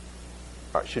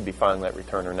should be filing that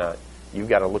return or not. You've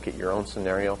got to look at your own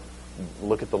scenario,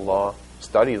 look at the law,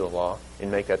 study the law,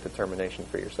 and make that determination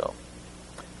for yourself.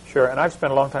 Sure, and I've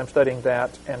spent a long time studying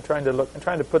that and trying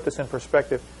to put this in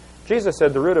perspective. Jesus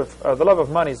said the love of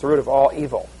money is the root of all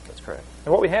evil. That's correct.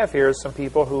 And what we have here is some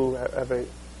people who have a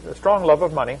strong love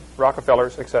of money,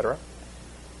 Rockefellers, etc.,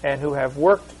 and who have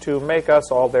worked to make us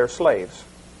all their slaves.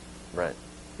 Right.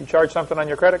 You charge something on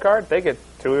your credit card, they get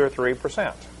 2 or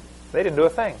 3%. They didn't do a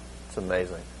thing. It's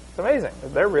amazing. It's amazing.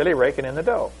 They're really raking in the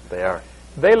dough. They are.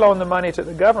 They loan the money to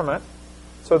the government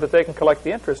so that they can collect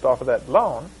the interest off of that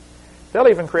loan. They'll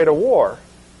even create a war.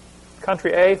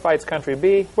 Country A fights country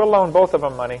B. We'll loan both of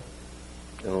them money.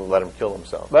 And let them kill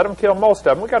themselves. Let them kill most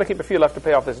of them. We've got to keep a few left to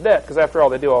pay off this debt, because after all,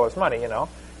 they do owe us money,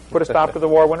 Put a stop to the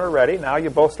war when we're ready. Now you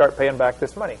both start paying back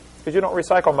this money. because you don't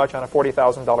recycle much on a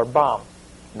 $40,000 bomb.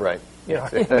 Right. You know,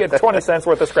 you get 20 cents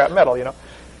worth of scrap metal, you know.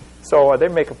 So they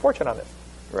make a fortune on this.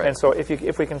 Right. And so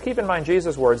if we can keep in mind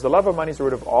Jesus' words, the love of money is the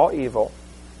root of all evil,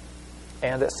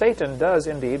 and that Satan does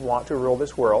indeed want to rule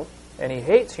this world, and he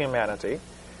hates humanity,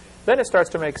 then it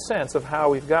starts to make sense of how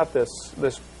we've got this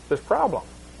problem.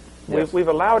 Yes. We've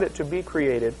allowed it to be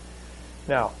created.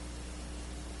 Now,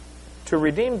 to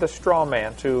redeem the straw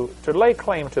man, to lay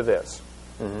claim to this,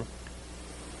 mm-hmm.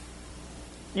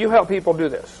 you help people do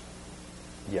this.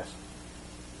 Yes.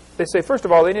 They say, first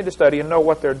of all, they need to study and know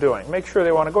what they're doing. Make sure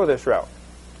they want to go this route.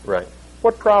 Right.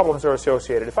 What problems are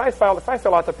associated? If I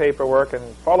fill out the paperwork and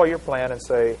follow your plan and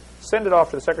say, send it off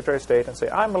to the Secretary of State and say,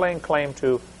 I'm laying claim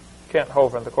to Kent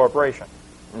Hovind, the corporation.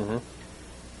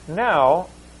 Mm-hmm. Now,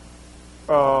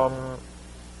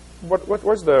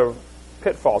 what's the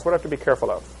pitfalls? What do I have to be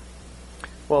careful of?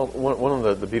 Well, one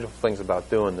of the beautiful things about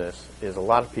doing this is a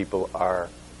lot of people are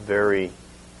very,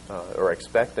 or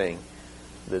expecting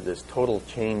this total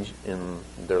change in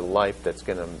their life that's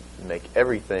going to make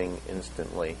everything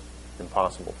instantly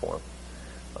impossible for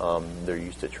them. They're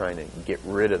used to trying to get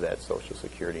rid of that Social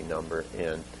Security number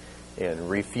and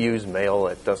refuse mail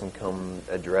that doesn't come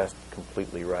addressed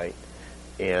completely right.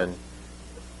 And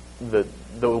the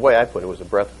way I put it was a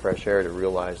breath of fresh air to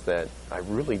realize that I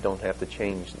really don't have to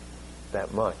change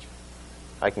that much.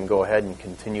 I can go ahead and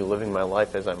continue living my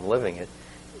life as I'm living it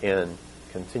and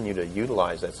continue to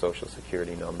utilize that Social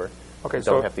Security number. Okay,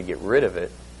 don't have to get rid of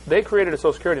it. They created a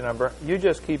Social Security number. You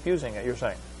just keep using it, you're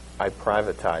saying? I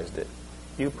privatized it.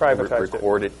 You privatized it.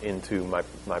 Record it into my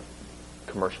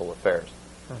commercial affairs.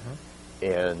 Mm-hmm.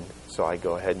 And so I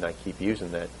go ahead and I keep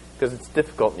using that. Because it's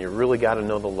difficult, and you really got to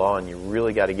know the law, and you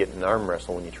really got to get in an arm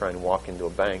wrestle when you try and walk into a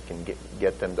bank and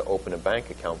get them to open a bank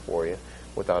account for you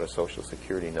without a Social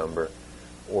Security number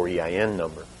or EIN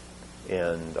number.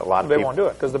 And a lot of people won't do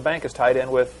it because the bank is tied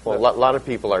in with. Well, a lot of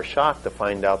people are shocked to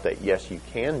find out that yes, you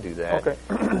can do that. Okay.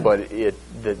 But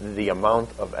the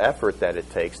amount of effort that it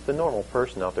takes, the normal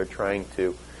person out there trying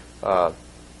to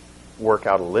work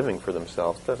out a living for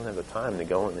themselves doesn't have the time to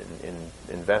go and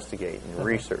investigate and mm-hmm.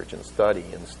 research and study.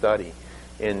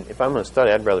 And if I'm going to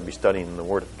study, I'd rather be studying the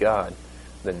Word of God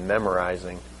than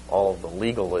memorizing all of the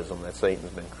legalism that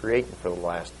Satan's been creating for the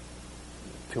last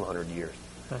 200 years.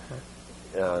 Mm-hmm.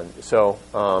 So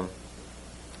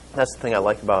that's the thing I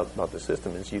like about the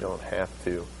system is you don't have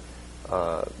to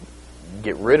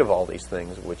get rid of all these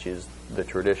things, which is the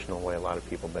traditional way a lot of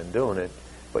people have been doing it,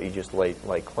 but you just lay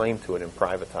claim to it and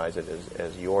privatize it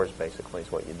as yours, basically, is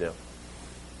what you do.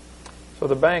 So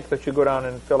the bank that you go down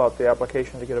and fill out the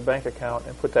application to get a bank account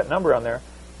and put that number on there,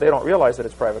 they don't realize that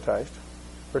it's privatized,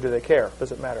 or do they care?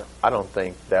 Does it matter? I don't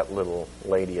think that little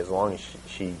lady, as long as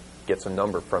she gets a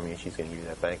number from you, she's going to give you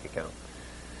that bank account.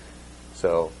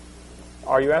 So,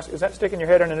 are you is that sticking your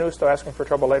head in a noose to asking for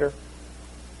trouble later?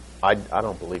 I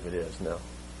don't believe it is, no.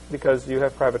 Because you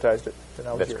have privatized it.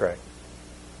 That's correct.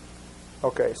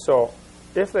 Okay, so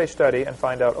if they study and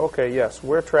find out, okay, yes,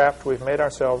 we're trapped, we've made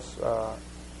ourselves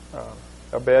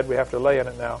a bed, we have to lay in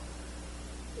it now.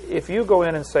 If you go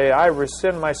in and say, I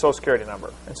rescind my Social Security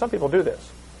number, and some people do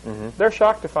this, mm-hmm. they're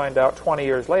shocked to find out 20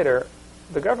 years later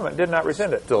the government did not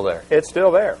rescind it. Still there. It's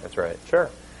still there. That's right. Sure.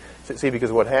 See,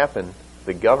 because what happened,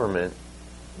 the government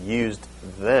used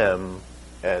them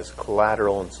as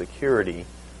collateral and security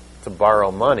to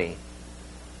borrow money,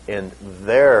 and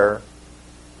their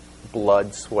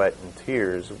blood, sweat, and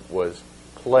tears was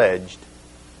pledged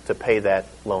to pay that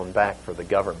loan back for the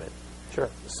government. Sure.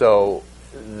 So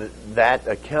that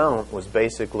account was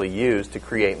basically used to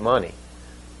create money.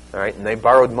 All right, and they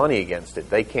borrowed money against it.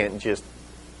 They can't just,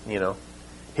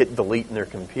 hit delete in their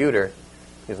computer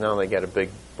because now they got a big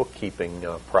bookkeeping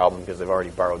problem because they've already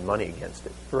borrowed money against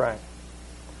it. Right.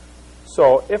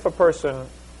 So if a person,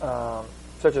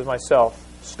 such as myself,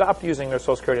 stopped using their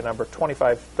Social Security number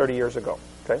 25, 30 years ago,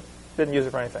 okay, didn't use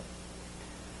it for anything,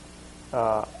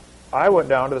 I went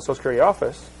down to the Social Security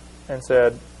office and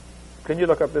said, can you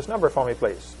look up this number for me,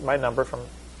 please? My number from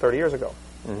 30 years ago.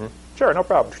 Mm-hmm. Sure, no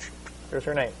problem. Here's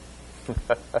your name.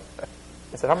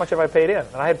 I said, how much have I paid in?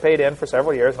 And I had paid in for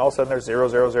several years, and all of a sudden there's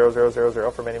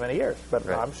 0,000,000 for many, many years. But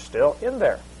right. I'm still in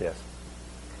there. Yes.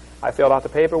 I filled out the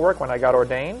paperwork when I got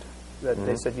ordained. That mm-hmm.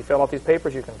 They said, you fill out these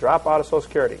papers, you can drop out of Social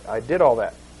Security. I did all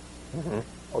that. Mm-hmm.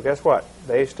 Well, guess what?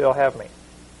 They still have me.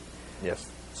 Yes.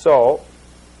 So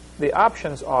the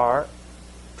options are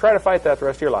try to fight that the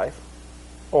rest of your life,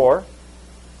 or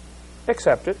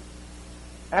accept it,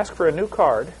 ask for a new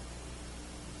card,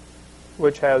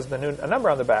 which has a number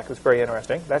on the back. It's very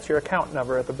interesting. That's your account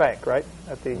number at the bank, right?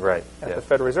 At the yes.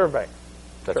 Federal Reserve Bank.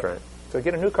 That's Sure. right. So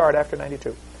get a new card after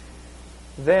 92.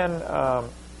 Then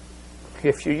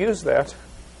if you use that,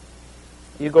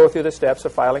 you go through the steps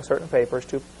of filing certain papers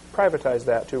to privatize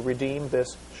that, to redeem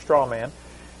this straw man.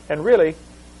 And really,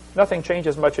 nothing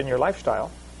changes much in your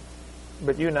lifestyle,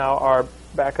 but you now are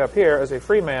back up here as a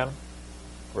free man,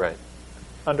 right,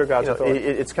 under God's authority.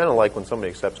 It's kind of like when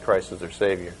somebody accepts Christ as their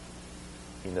Savior.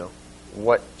 You know,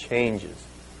 what changes?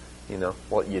 You know,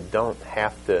 well, you don't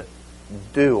have to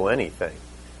do anything.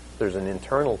 There's an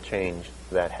internal change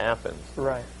that happens.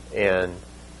 Right. And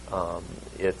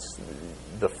it's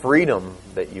the freedom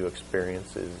that you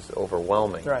experience is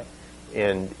overwhelming. Right.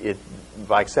 And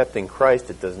by accepting Christ,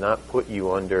 it does not put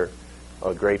you under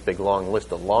a great big long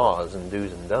list of laws and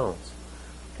do's and don'ts.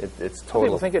 It's total.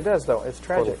 People think it does, though. It's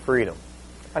tragic. Total freedom.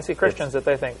 I see Christians that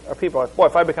they think, or people, boy,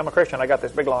 if I become a Christian, I got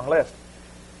this big long list.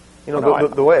 You know,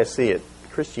 the way I see it,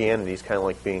 Christianity is kind of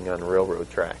like being on railroad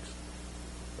tracks.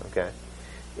 Okay?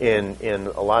 And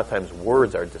a lot of times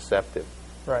words are deceptive.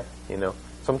 Right. You know,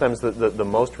 sometimes the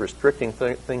most restricting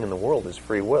thing in the world is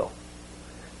free will.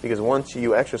 Because once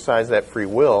you exercise that free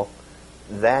will,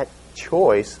 that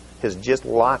choice has just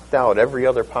locked out every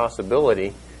other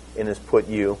possibility and has put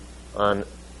you on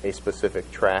a specific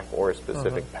track or a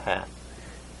specific path.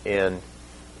 And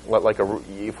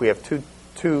if we have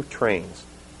two trains,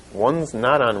 one's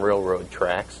not on railroad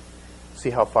tracks,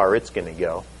 see how far it's going to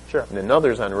go. Sure. And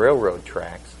another's on railroad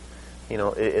tracks. You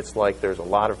know, it's like there's a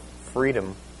lot of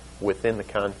freedom within the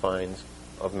confines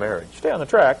of marriage. Stay on the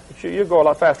track. You go a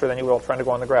lot faster than you will trying to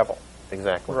go on the gravel.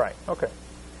 Exactly. Right. Okay.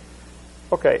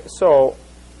 Okay. So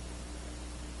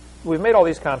we've made all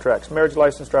these contracts: marriage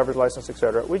license, driver's license,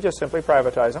 etc. We just simply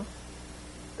privatize them.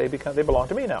 They belong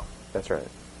to me now. That's right.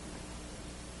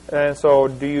 And so,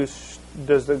 and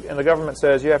the government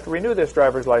says you have to renew this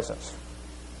driver's license.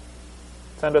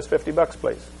 Send us $50,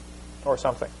 please, or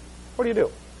something. What do you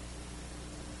do?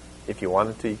 If you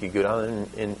wanted to, you could go down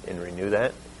and renew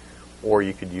that, or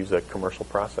you could use a commercial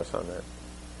process on that.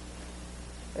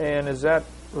 And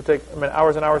will take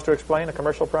hours and hours to explain a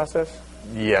commercial process?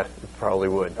 Yeah, it probably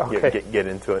would. Okay. Get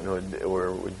into it, and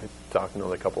we'd talk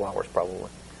another couple hours probably.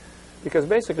 Because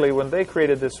basically, when they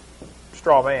created this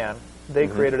straw man, they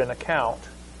created an account,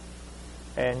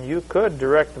 and you could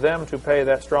direct them to pay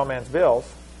that straw man's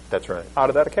bills. That's right. Out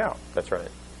of that account. That's right.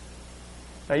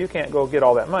 Now you can't go get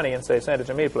all that money and say, send it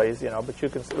to me, please. But you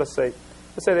can. Let's say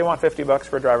they want $50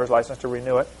 for a driver's license to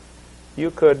renew it.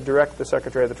 You could direct the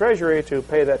Secretary of the Treasury to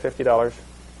pay that $50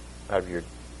 out of your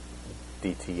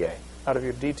DTA. Out of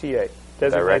your DTA,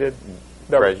 designated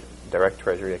direct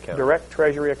Treasury account. Direct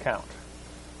Treasury account.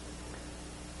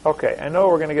 Okay, I know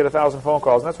we're going to get 1,000 phone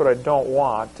calls, and that's what I don't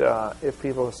want. If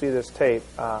people see this tape,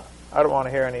 I don't want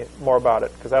to hear any more about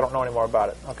it because I don't know any more about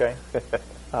it. Okay.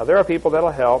 There are people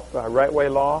that'll help. Right Way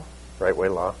Law. Right Way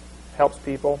Law helps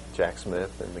people. Jack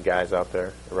Smith and the guys out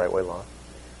there, the Right Way Law.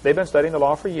 They've been studying the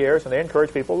law for years, and they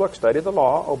encourage people, look, study the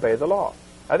law, obey the law.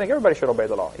 I think everybody should obey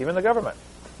the law, even the government.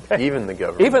 Okay? Even the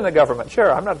government. Even the government.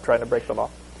 Sure, I'm not trying to break the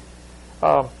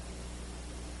law.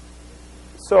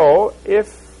 So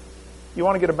if you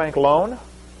want to get a bank loan,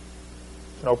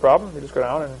 no problem. You just go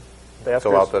down and they ask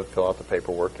fill out the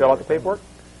paperwork. Fill out the paperwork.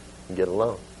 And get a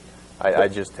loan. I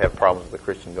just have problems with a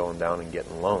Christian going down and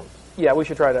getting loans. Yeah, we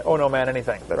should try to, no man,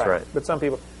 anything. That's right. But some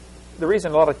people, the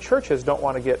reason a lot of churches don't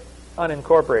want to get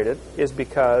unincorporated is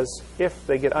because if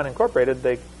they get unincorporated,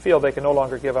 they feel they can no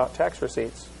longer give out tax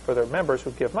receipts for their members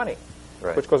who give money,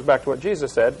 right. Which goes back to what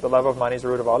Jesus said, the love of money is the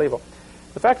root of all evil.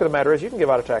 The fact of the matter is you can give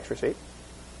out a tax receipt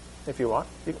if you want.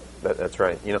 That's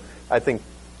right. I think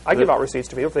I give out receipts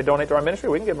to people. If they donate to our ministry,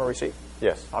 we can give them a receipt.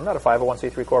 Yes. I'm not a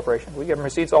 501c3 corporation. We give them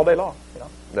receipts all day long.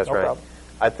 That's no right. problem.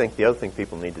 I think the other thing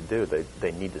people need to do,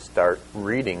 they need to start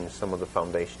reading some of the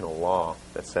foundational law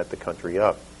that set the country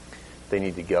up. They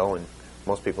need to go, and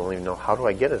most people don't even know, how do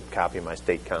I get a copy of my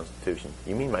state constitution?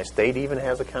 You mean my state even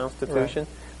has a constitution?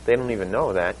 Right. They don't even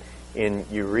know that. And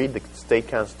you read the state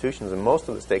constitutions, and most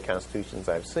of the state constitutions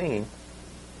I've seen,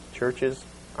 churches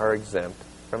are exempt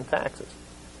from taxes.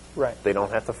 Right. They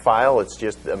don't have to file. It's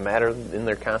just a matter in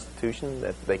their constitution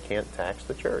that they can't tax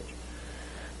the church.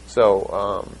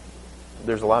 So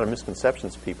there's a lot of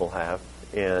misconceptions people have,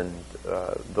 and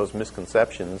those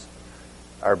misconceptions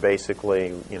are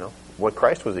basically, what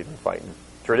Christ was even fighting,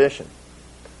 tradition.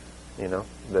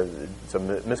 It's a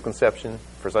misconception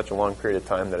for such a long period of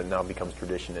time that it now becomes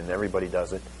tradition, and everybody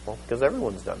does it. Well, because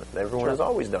everyone's done it. Everyone has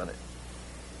always done it.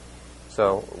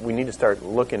 So we need to start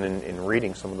looking and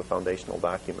reading some of the foundational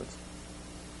documents.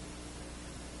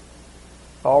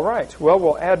 All right. Well,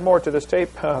 we'll add more to this tape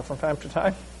from time to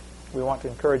time. We want to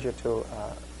encourage you to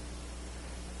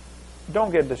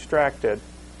don't get distracted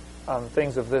on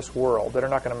things of this world that are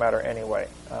not going to matter anyway.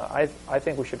 I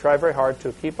think we should try very hard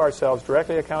to keep ourselves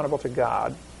directly accountable to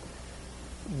God.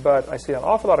 But I see an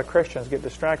awful lot of Christians get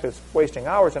distracted, wasting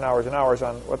hours and hours and hours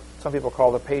on what some people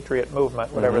call the patriot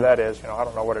movement, whatever that is. I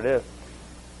don't know what it is.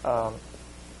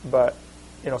 But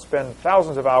spend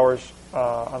thousands of hours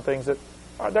on things that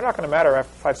they're not going to matter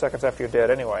 5 seconds after you're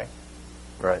dead anyway.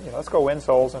 Right. Let's go win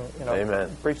souls and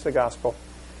Amen. Preach the gospel.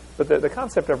 But the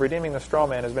concept of redeeming the straw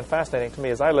man has been fascinating to me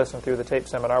as I listened through the tape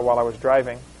seminar while I was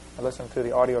driving. I listened to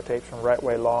the audio tapes from Right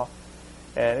Way Law,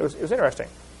 and it was interesting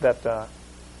that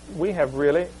we have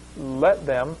really let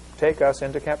them take us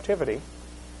into captivity,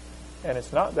 and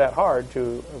it's not that hard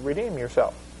to redeem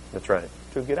yourself. That's right.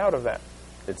 To get out of that.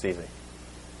 It's easy.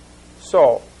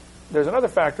 So, there's another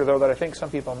factor, though, that I think some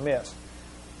people miss.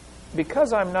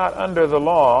 Because I'm not under the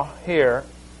law here,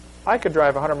 I could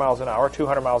drive 100 miles an hour,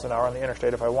 200 miles an hour on the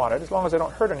interstate if I wanted, as long as I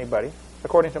don't hurt anybody,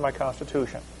 according to my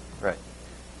Constitution. Right.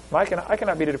 I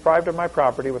cannot be deprived of my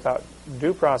property without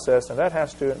due process, and there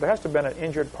has to have been an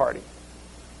injured party.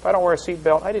 If I don't wear a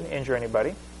seatbelt, I didn't injure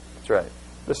anybody. That's right.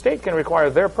 The state can require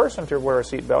their person to wear a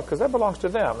seatbelt because that belongs to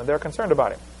them, and they're concerned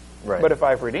about him. Right. But if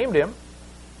I've redeemed him,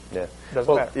 it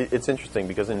doesn't matter. It's interesting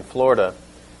because in Florida,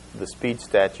 the speed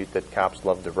statute that cops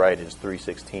love to write is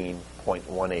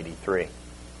 316.183.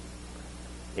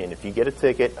 And if you get a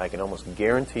ticket, I can almost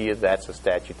guarantee you that's a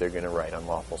statute they're going to write,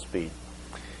 unlawful speed.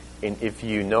 And if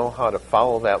you know how to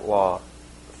follow that law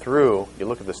through, you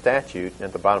look at the statute, and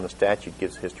at the bottom of the statute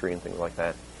gives history and things like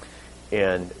that.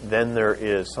 And then there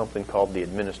is something called the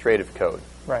administrative code.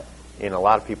 Right. And a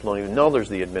lot of people don't even know there's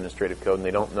the administrative code, and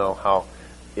they don't know how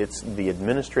it's the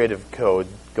administrative code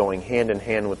going hand in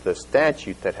hand with the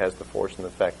statute that has the force and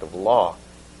effect of law.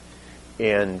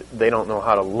 And they don't know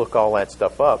how to look all that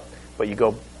stuff up. But you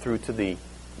go through to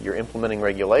your implementing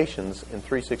regulations, and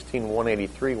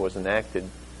 316.183 was enacted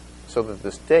so that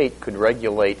the state could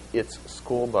regulate its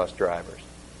school bus drivers.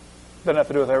 Doesn't have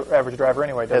to do with the average driver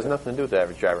anyway, does it? It has nothing to do with the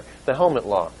average driver. The helmet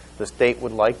law. The state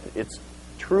would like its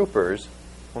troopers,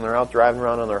 when they're out driving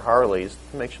around on their Harleys,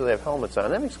 to make sure they have helmets on.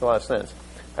 That makes a lot of sense.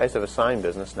 I used to have a sign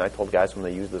business, and I told guys when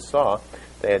they used the saw,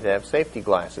 they had to have safety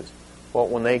glasses. Well,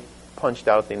 when they punched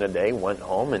out at the end of the day, went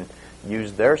home and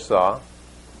used their saw,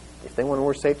 if they wanted to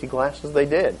wear safety glasses, they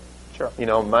did. Sure.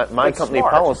 My company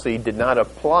smart. policy did not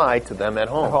apply to them at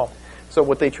home. So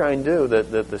what they try and do,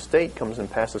 the state comes and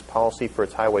passes policy for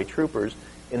its highway troopers,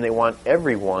 and they want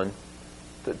everyone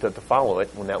to follow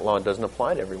it when that law doesn't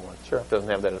apply to everyone. Sure. It doesn't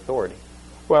have that authority.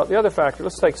 Well, the other factor,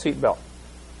 let's take seatbelt.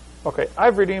 Okay,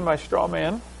 I've redeemed my straw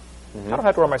man. I don't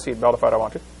have to wear my seatbelt if I don't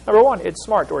want to. Number one, it's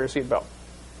smart to wear your seatbelt.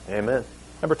 Amen.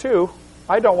 Number two,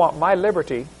 I don't want my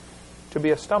liberty to be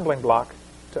a stumbling block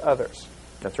to others.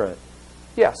 That's right.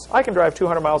 Yes, I can drive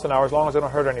 200 miles an hour as long as I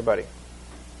don't hurt anybody.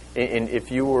 And if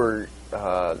you were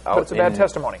out, but it's a bad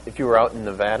testimony. If you were out in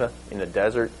Nevada in the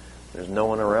desert, there's no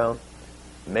one around.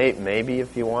 Maybe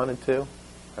if you wanted to, all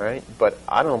right. But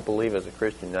I don't believe as a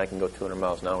Christian that I can go 200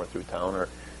 miles an hour through town or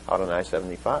out on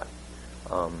I-75.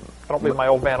 I don't believe my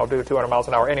old man will do 200 miles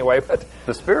an hour anyway. But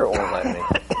the Spirit won't let me.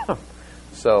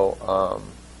 So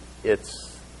it's.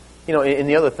 And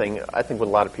the other thing, I think what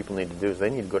a lot of people need to do is they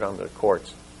need to go down to the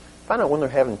courts. Find out when they're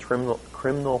having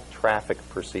criminal traffic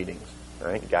proceedings. All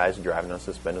right? Guys driving on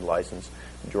suspended license,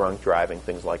 drunk driving,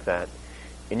 things like that.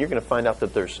 And you're going to find out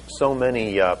that there's so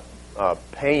many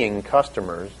paying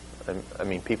customers, I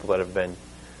mean people that have been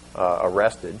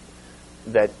arrested,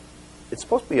 that it's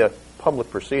supposed to be a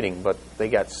public proceeding, but they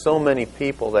got so many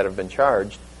people that have been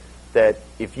charged that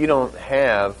if you don't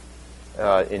have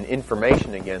an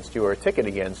information against you or a ticket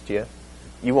against you,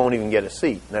 you won't even get a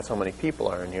seat. And that's how many people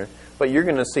are in here. But you're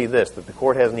going to see this, that the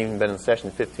court hasn't even been in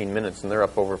session 15 minutes, and they're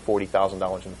up over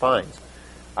 $40,000 in fines.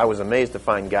 I was amazed to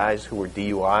find guys who were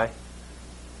DUI,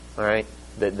 all right,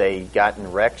 that they got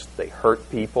in wrecks, they hurt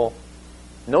people.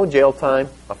 No jail time,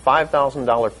 a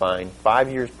 $5,000 fine,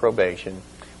 5 years probation,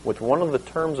 with one of the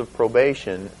terms of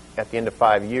probation at the end of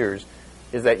 5 years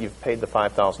is that you've paid the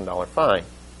 $5,000 fine,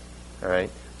 all right?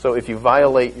 So if you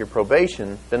violate your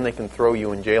probation, then they can throw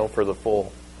you in jail for the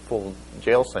full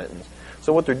jail sentence.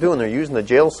 So what they're doing, they're using the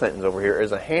jail sentence over here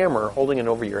as a hammer, holding it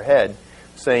over your head,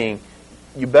 saying,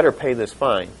 you better pay this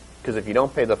fine, because if you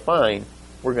don't pay the fine,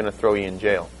 we're going to throw you in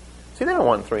jail. See, they don't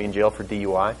want to throw you in jail for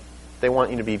DUI. They want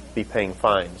you to be paying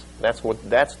fines.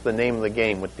 That's the name of the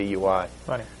game with DUI.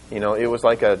 Funny. It was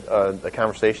like a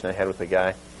conversation I had with a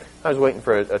guy. I was waiting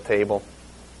for a table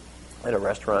at a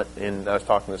restaurant, and I was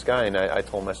talking to this guy, and I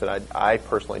told him, I said, I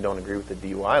personally don't agree with the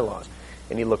DUI laws.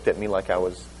 And he looked at me like I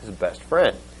was his best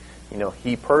friend.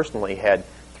 He personally had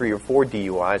 3 or 4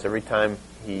 DUIs. Every time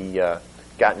he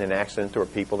gotten in an accident or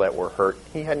people that were hurt.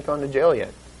 He hadn't gone to jail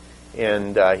yet.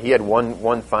 And he had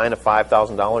one fine of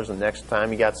 $5,000. The next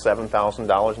time he got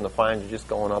 $7,000, and the fines are just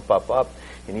going up, up, up.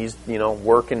 And he's,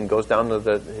 working, goes down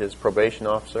to his probation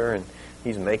officer, and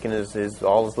he's making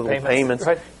all his little payments.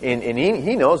 Right. And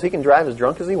he knows he can drive as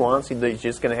drunk as he wants. He's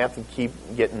just going to have to keep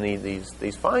getting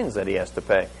these fines that he has to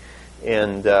pay.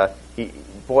 And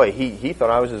he thought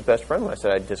I was his best friend when I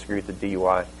said I disagree with the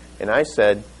DUI. And I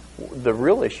said, the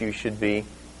real issue should be,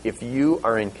 if you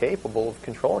are incapable of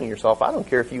controlling yourself, I don't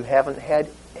care if you haven't had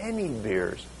any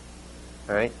beers,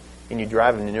 all right, and you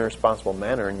drive in an irresponsible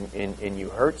manner and you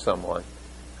hurt someone,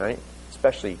 right,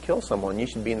 especially you kill someone, you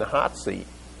should be in the hot seat.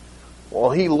 Well,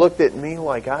 he looked at me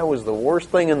like I was the worst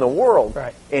thing in the world.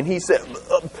 Right. And he said,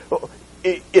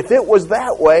 if it was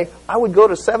that way, I would go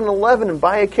to 7-Eleven and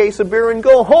buy a case of beer and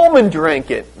go home and drink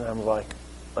it. And I'm like,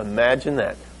 imagine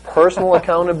that. Personal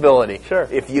accountability. Sure.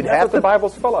 If you'd That's have what the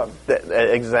Bible's full of.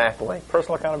 Exactly.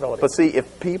 Personal accountability. But see,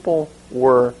 if people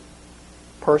were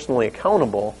personally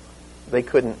accountable, they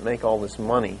couldn't make all this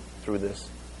money through this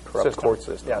corrupt court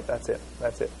system. Yeah, that's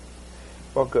it.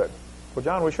 Well, good. Well,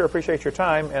 John, we sure appreciate your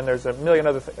time, and there's a million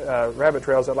other rabbit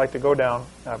trails I'd like to go down.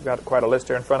 I've got quite a list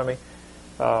here in front of me.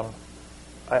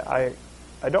 I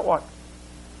don't want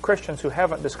Christians who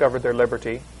haven't discovered their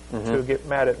liberty to get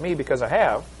mad at me because I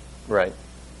have. Right.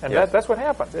 And yes. that's what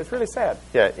happens. It's really sad.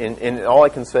 Yeah, and all I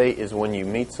can say is when you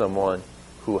meet someone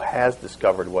who has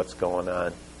discovered what's going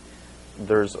on,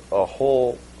 there's a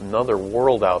whole another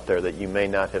world out there that you may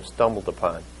not have stumbled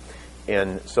upon.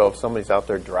 And so if somebody's out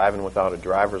there driving without a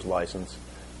driver's license,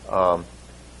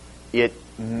 it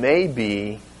may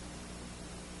be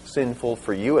sinful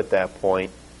for you at that point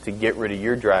to get rid of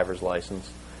your driver's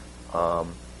license,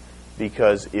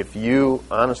 because if you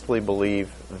honestly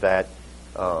believe that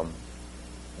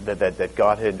that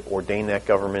God had ordained that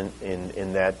government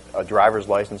in that a driver's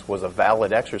license was a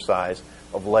valid exercise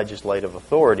of legislative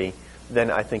authority, then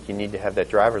I think you need to have that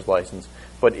driver's license.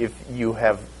 But if you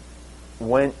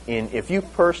if you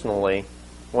personally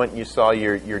went and you saw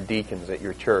your deacons at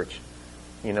your church,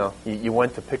 you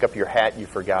went to pick up your hat you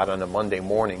forgot on a Monday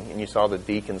morning, and you saw the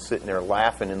deacons sitting there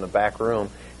laughing in the back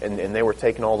room, and they were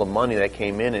taking all the money that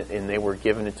came in and they were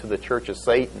giving it to the Church of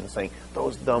Satan, saying,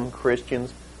 those dumb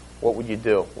Christians. What would you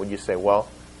do? Would you say, well,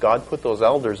 God put those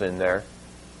elders in there,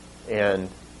 and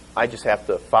I just have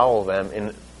to follow them,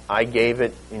 and I gave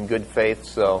it in good faith,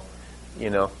 so,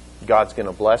 God's going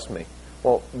to bless me.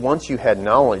 Well, once you had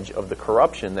knowledge of the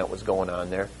corruption that was going on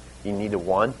there, you need to,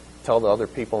 one, tell the other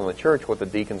people in the church what the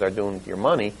deacons are doing with your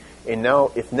money, and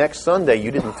now if next Sunday you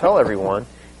didn't tell everyone,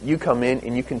 you come in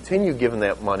and you continue giving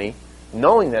that money,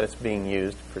 knowing that it's being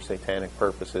used for satanic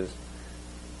purposes.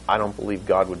 I don't believe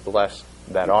God would bless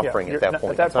that offering at that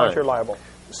point in time. At that point, you're liable.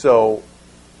 So,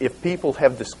 if people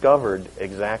have discovered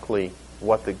exactly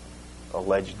what the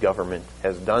alleged government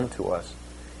has done to us,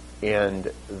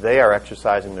 and they are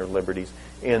exercising their liberties,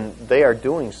 and they are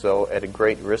doing so at a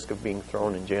great risk of being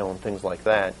thrown in jail and things like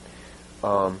that,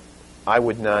 I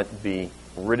would not be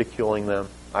ridiculing them.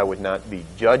 I would not be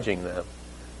judging them.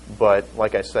 But,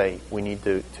 like I say, we need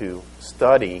to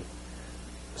study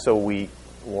so we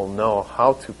will know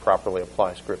how to properly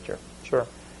apply Scripture. Sure.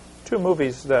 Two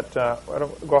movies that, I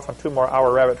don't go off on 2 more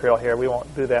hour rabbit trail here, we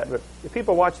won't do that, but if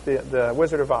people watch the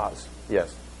Wizard of Oz,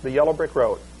 yes, the Yellow Brick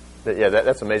Road.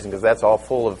 That's amazing, because that's all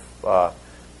full of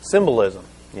symbolism.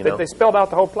 They spelled out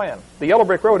the whole plan. The Yellow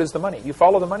Brick Road is the money. You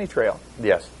follow the money trail.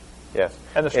 Yes.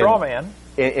 And the straw man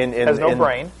has no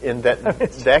brain. And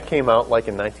that came out like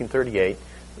in 1938.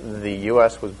 The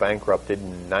U.S. was bankrupted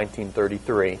in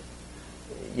 1933.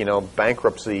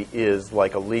 Bankruptcy is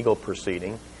like a legal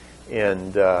proceeding.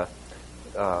 And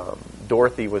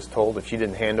Dorothy was told if she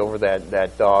didn't hand over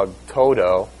that dog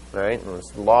Toto, right, and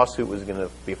this lawsuit was going to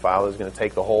be filed, it was going to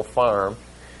take the whole farm.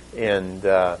 And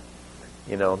then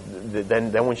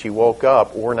when she woke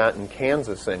up, we're not in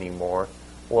Kansas anymore.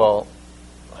 Well,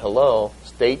 hello,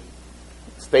 state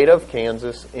of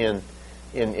Kansas in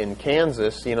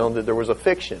Kansas, there was a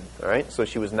fiction, all right? So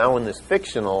she was now in this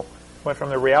fictional. Went from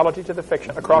the reality to the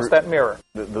fiction across that mirror.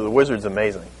 The Wizard's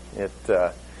amazing.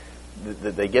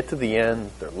 They get to the end,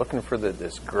 they're looking for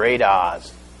this great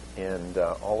Oz, and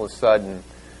all of a sudden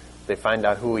they find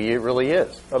out who he really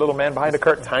is. A little man behind a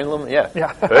curtain. Tiny little, yeah.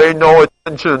 Pay no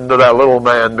attention to that little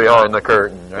man behind the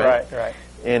curtain, right? Right.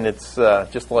 And it's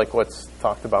just like what's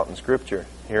talked about in Scripture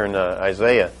here in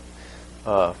Isaiah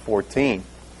 14,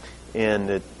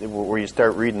 and where you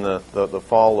start reading the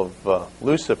fall of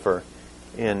Lucifer,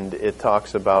 and it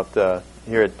talks about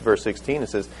here at verse 16. It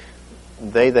says,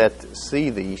 "They that see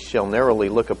thee shall narrowly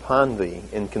look upon thee,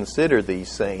 and consider thee,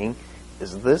 saying,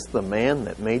 Is this the man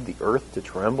that made the earth to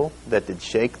tremble, that did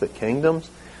shake the kingdoms,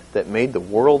 that made the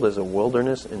world as a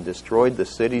wilderness and destroyed the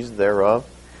cities thereof,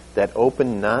 that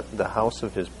opened not the house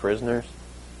of his prisoners?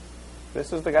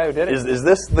 This is the guy who did it. Is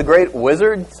this the great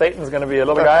wizard? Satan's going to be a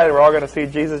little guy, and we're all going to see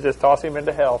Jesus just toss him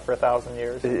into hell for 1,000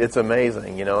 years. It's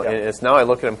amazing, you know. Yeah. And it's now I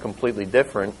look at him completely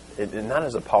different. Not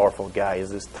as a powerful guy. He's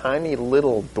this tiny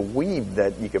little dweeb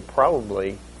that you could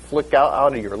probably flick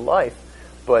out of your life.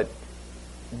 But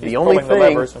the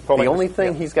only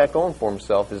thing he's got going for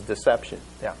himself is deception.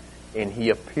 Yeah. And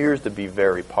he appears to be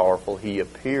very powerful. He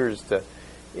appears to,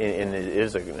 and it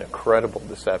is an incredible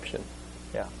deception.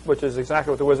 Yeah, which is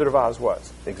exactly what The Wizard of Oz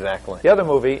was. Exactly. The other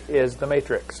movie is The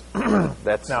Matrix.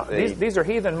 That's now, these are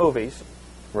heathen movies,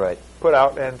 right? Put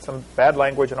out, and some bad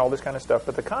language and all this kind of stuff,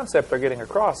 but the concept they're getting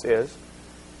across is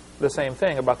the same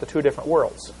thing about the two different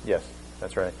worlds. Yes,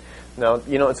 that's right. Now,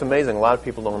 you know, it's amazing. A lot of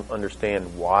people don't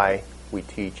understand why we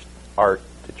teach art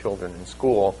to children in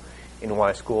school and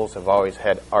why schools have always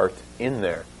had art in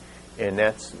there. And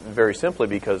that's very simply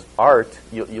because art,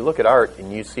 you look at art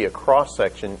and you see a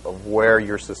cross-section of where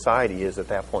your society is at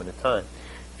that point in time.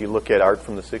 If you look at art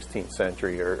from the 16th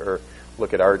century or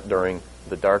look at art during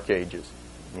the Dark Ages,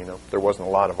 you know, there wasn't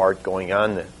a lot of art going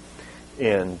on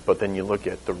then. But then you look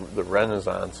at the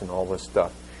Renaissance and all this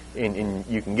stuff, and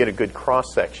you can get a good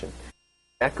cross-section.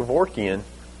 Kevorkian,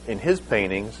 in his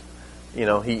paintings, you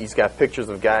know, he's got pictures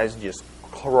of guys just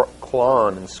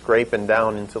clawing and scraping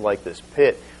down into like this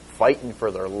pit, fighting for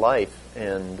their life,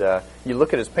 and you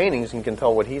look at his paintings and you can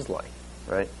tell what he's like,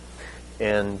 right?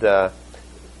 And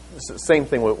same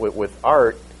thing with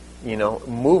art. You know,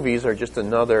 movies are just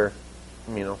another,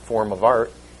 you know, form of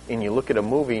art. And you look at a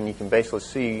movie and you can basically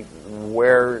see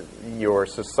where your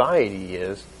society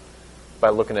is by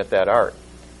looking at that art.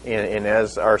 And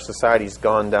as our society's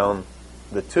gone down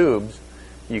the tubes,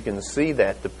 you can see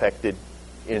that depicted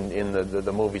in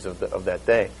the movies of that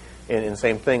day. And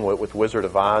same thing with Wizard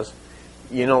of Oz.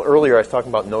 You know, earlier I was talking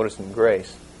about notice and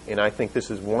grace, and I think this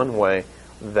is one way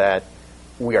that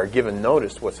we are given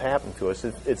notice what's happened to us.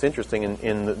 It's interesting,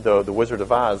 in the Wizard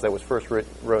of Oz, that was first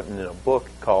written in a book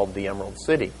called The Emerald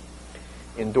City.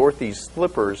 And Dorothy's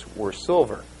slippers were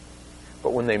silver.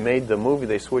 But when they made the movie,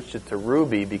 they switched it to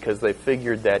ruby because they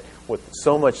figured that with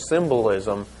so much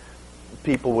symbolism,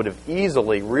 people would have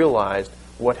easily realized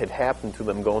what had happened to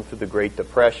them going through the Great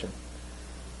Depression.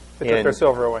 They took their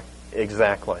silver away.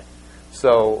 Exactly.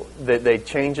 So they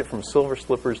changed it from silver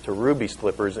slippers to ruby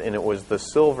slippers, and it was the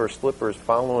silver slippers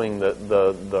following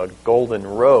the golden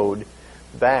road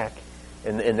back,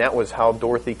 and that was how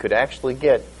Dorothy could actually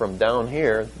get from down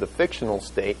here, the fictional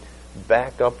state,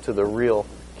 back up to the real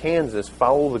Kansas,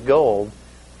 follow the gold,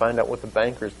 find out what the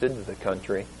bankers did to the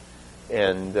country,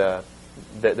 and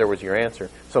there was your answer.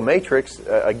 So Matrix,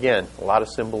 again, a lot of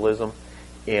symbolism,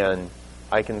 and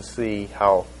I can see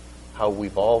how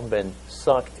we've all been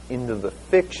sucked into the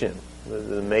fiction.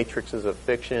 The Matrix is a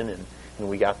fiction, and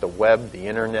we got the web, the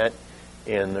internet,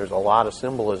 and there's a lot of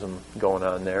symbolism going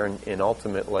on there, and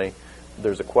ultimately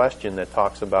there's a question that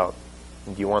talks about,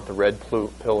 do you want the red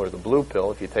pill or the blue pill?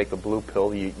 If you take the blue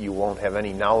pill, you won't have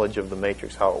any knowledge of the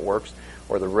Matrix, how it works,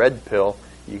 or the red pill,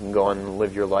 you can go on and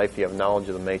live your life, you have knowledge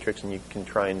of the Matrix, and you can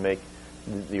try and make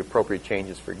the appropriate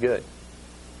changes for good.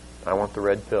 I want the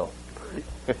red pill.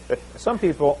 Some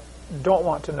people don't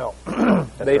want to know.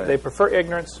 Right. They prefer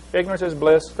ignorance. Ignorance is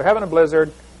bliss. They're having a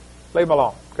blizzard. Leave them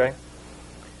alone, okay?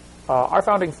 Our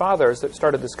founding fathers that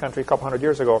started this country a couple hundred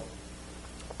years ago,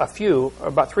 about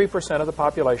 3% of the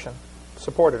population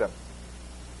supported them.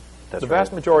 That's the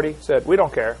vast majority said, we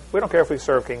don't care. We don't care if we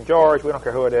serve King George. We don't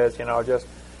care who it is. You know, just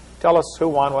tell us who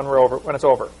won when it's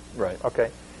over. Right.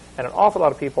 Okay. And an awful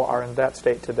lot of people are in that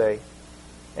state today.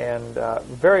 And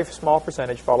very small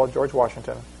percentage followed George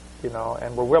Washington, you know,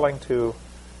 and were willing to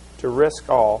risk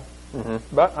all.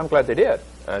 Mm-hmm. But I'm glad they did.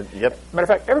 Yep. Matter of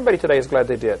fact, everybody today is glad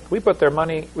they did. We put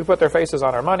their faces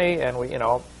on our money, and we, you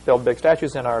know, build big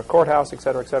statues in our courthouse, et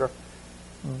cetera, et cetera.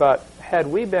 But had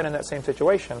we been in that same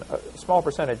situation, a small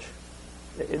percentage,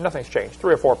 nothing's changed,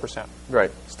 3 or 4%.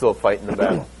 Right. Still fighting the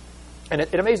battle. And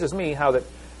it amazes me how that,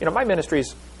 you know, my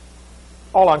ministry's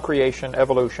all on creation,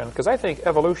 evolution, because I think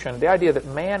evolution, the idea that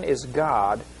man is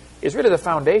God, is really the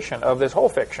foundation of this whole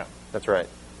fiction. That's right.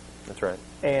 That's right.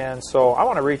 And so I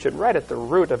want to reach it right at the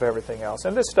root of everything else.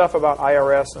 And this stuff about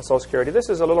IRS and Social Security, this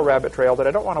is a little rabbit trail that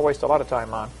I don't want to waste a lot of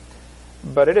time on.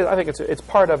 But it is. I think it's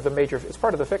part of it's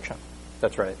part of the fiction.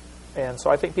 That's right. And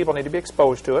so I think people need to be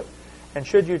exposed to it. And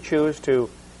should you choose to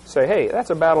say, hey, that's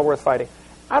a battle worth fighting,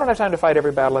 I don't have time to fight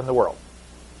every battle in the world.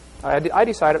 I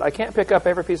decided I can't pick up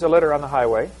every piece of litter on the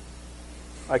highway.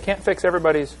 I can't fix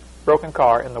everybody's broken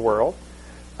car in the world.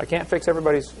 I can't fix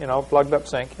everybody's, plugged up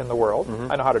sink in the world.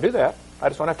 I know how to do that. I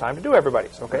just don't have time to do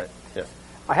everybody's, okay? Right. Yes.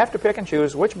 I have to pick and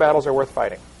choose which battles are worth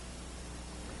fighting.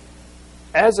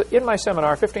 As in my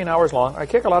seminar, 15 hours long, I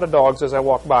kick a lot of dogs as I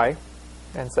walk by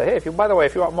and say, hey, by the way,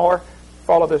 if you want more,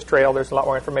 follow this trail. There's a lot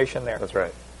more information there. That's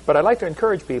right. But I'd like to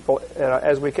encourage people,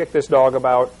 as we kick this dog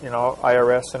about,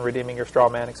 IRS and redeeming your straw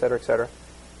man, et cetera,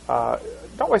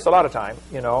 don't waste a lot of time,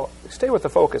 Stay with the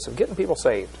focus of getting people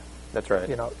saved. That's right.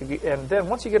 And then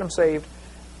once you get them saved,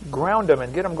 ground them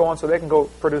and get them going so they can go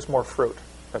produce more fruit.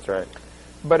 That's right.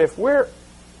 But if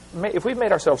we've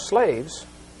made ourselves slaves,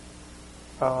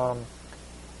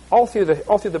 all through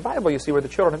the Bible, you see where the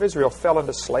children of Israel fell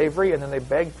into slavery, and then they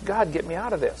begged, God, get me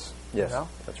out of this. Yes,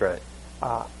 that's right.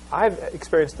 I've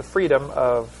experienced the freedom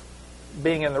of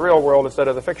being in the real world instead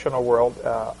of the fictional world.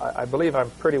 I believe I'm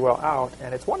pretty well out,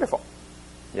 and it's wonderful.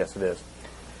 Yes, it is.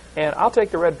 And I'll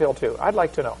take the red pill, too. I'd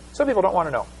like to know. Some people don't want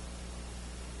to know.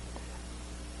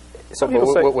 Some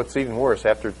people say... What's even worse,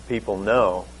 after people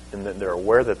know and that they're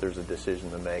aware that there's a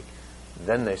decision to make,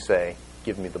 then they say,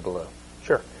 give me the blue.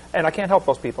 Sure. And I can't help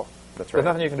those people. That's right. There's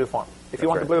nothing you can do for them. If you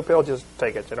want the blue pill, just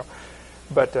take it,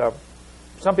 But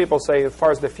some people say, as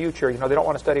far as the future, they don't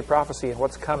want to study prophecy and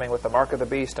what's coming with the mark of the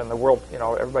beast and the world,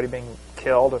 everybody being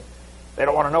killed. And they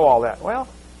don't want to know all that. Well,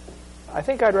 I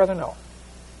think I'd rather know.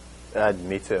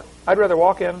 Me too. I'd rather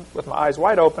walk in with my eyes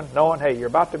wide open, knowing, hey, you're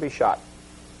about to be shot.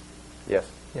 Yes.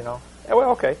 Well,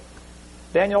 okay.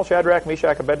 Daniel, Shadrach,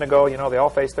 Meshach, Abednego, they all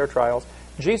faced their trials.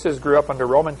 Jesus grew up under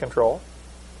Roman control.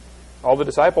 All the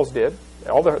disciples did.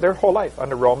 All their whole life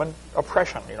under Roman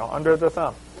oppression, under the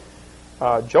thumb.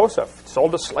 Joseph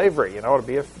sold to slavery, to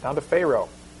be down to Pharaoh.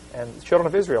 And the children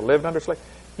of Israel lived under slavery.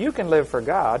 You can live for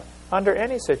God under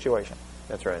any situation.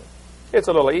 That's right. It's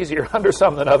a little easier under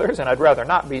some than others, and I'd rather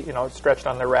not be, stretched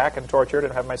on the rack and tortured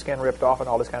and have my skin ripped off and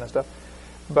all this kind of stuff.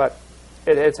 But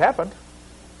it's happened.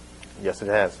 Yes, it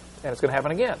has. And it's going to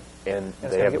happen again. And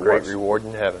they have a great reward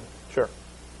in heaven. Sure.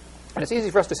 And it's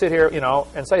easy for us to sit here,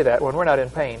 and say that when we're not in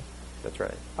pain. That's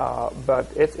right. But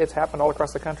it's happened all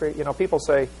across the country. People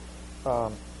say,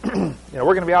 we're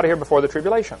going to be out of here before the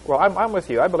tribulation. Well, I'm with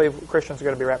you. I believe Christians are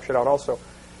going to be raptured out also.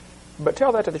 But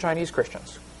tell that to the Chinese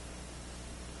Christians.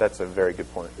 That's a very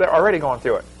good point. They're already going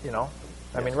through it,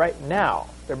 I mean, right now,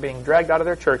 they're being dragged out of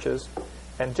their churches,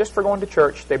 and just for going to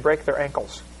church, they break their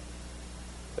ankles.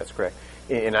 That's correct.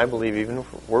 And I believe even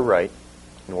if we're right,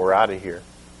 and we're out of here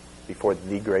before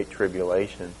the Great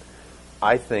Tribulation,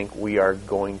 I think we are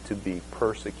going to be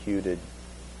persecuted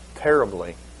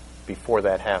terribly before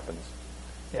that happens.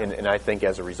 Yeah. And I think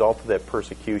as a result of that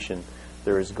persecution,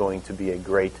 there is going to be a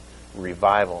great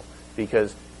revival,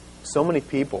 because so many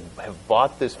people have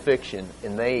bought this fiction,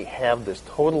 and they have this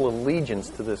total allegiance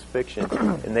to this fiction,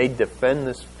 and they defend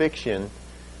this fiction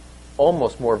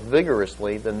almost more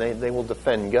vigorously than they will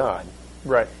defend God.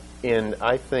 Right. And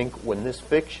I think when this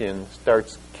fiction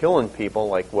starts killing people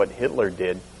like what Hitler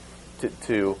did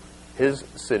to his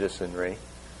citizenry,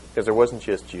 because there wasn't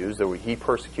just Jews, he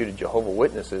persecuted Jehovah's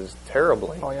Witnesses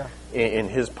terribly. Oh, yeah. And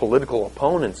his political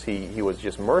opponents he was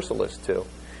just merciless to.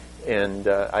 And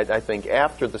I think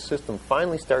after the system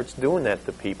finally starts doing that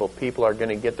to people, people are going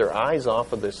to get their eyes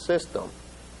off of this system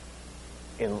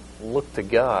and look to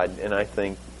God. And I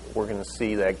think we're going to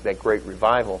see that great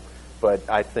revival. But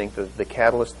I think that the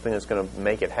catalyst thing that's going to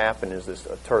make it happen is this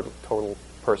total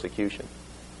persecution.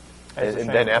 And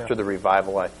then after the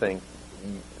revival, I think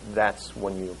that's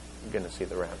when you're going to see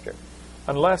the rapture.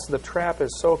 Unless the trap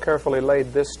is so carefully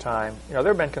laid this time. There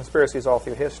have been conspiracies all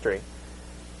through history,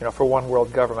 for one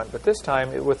world government. But this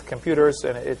time, with computers,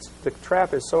 and the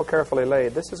trap is so carefully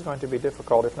laid, this is going to be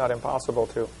difficult, if not impossible,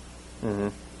 to. Mm-hmm.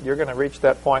 You're going to reach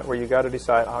that point where you got to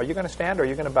decide, are you going to stand or are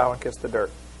you going to bow and kiss the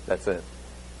dirt? That's it.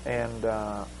 And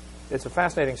it's a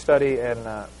fascinating study, and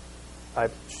I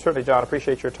certainly, John,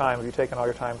 appreciate your time. You've taken all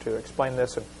your time to explain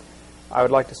this, and I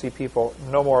would like to see people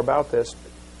know more about this,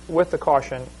 with the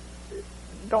caution,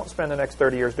 don't spend the next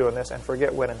 30 years doing this and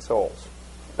forget winning souls.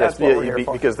 That's what we're here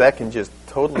for. Because that can just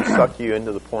totally suck you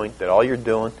into the point that all you're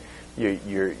doing,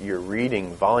 you're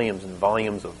reading volumes and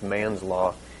volumes of man's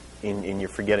law, and you're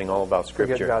forgetting all about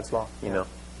Scripture. Forget God's law.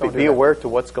 Be aware to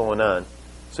what's going on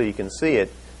so you can see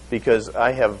it, because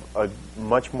I have a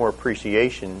much more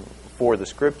appreciation for the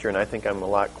Scripture, and I think I'm a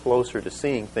lot closer to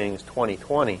seeing things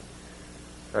 20/20,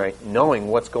 right? Knowing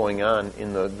what's going on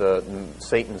in the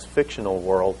Satan's fictional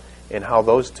world, and how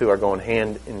those two are going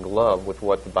hand in glove with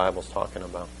what the Bible's talking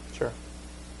about. Sure.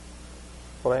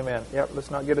 Well, amen. Yep.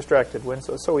 Let's not get distracted.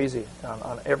 It's so easy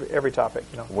on every topic.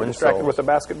 We're distracted with a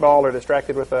basketball, or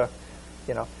distracted with a,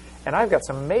 And I've got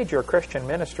some major Christian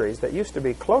ministries that used to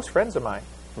be close friends of mine,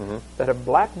 that have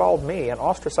blackballed me and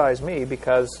ostracized me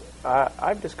because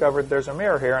I've discovered there's a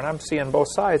mirror here and I'm seeing both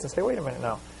sides and say, wait a minute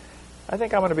now, I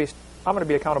think I'm going to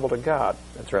be accountable to God.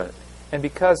 That's right. And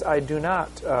because I do not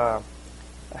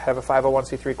have a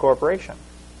 501c3 corporation,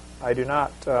 I do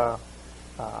not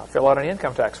fill out any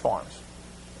income tax forms.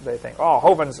 They think, oh,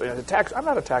 Hovind's a tax. I'm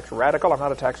not a tax radical. I'm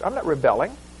not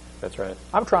rebelling. That's right.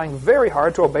 I'm trying very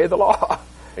hard to obey the law.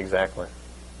 Exactly.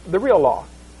 The real law.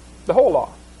 The whole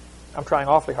law. I'm trying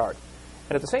awfully hard.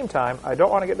 And at the same time, I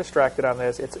don't want to get distracted on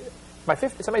this. It's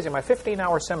amazing. My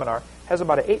 15-hour seminar has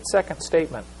about an 8-second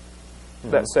statement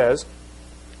that says,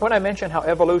 when I mention how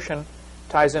evolution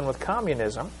ties in with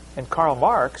communism, and Karl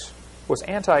Marx was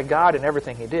anti-God in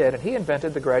everything he did, and he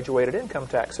invented the graduated income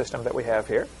tax system that we have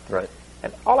here. Right.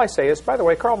 And all I say is, by the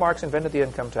way, Karl Marx invented the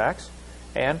income tax,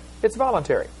 and it's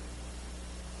voluntary.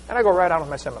 And I go right on with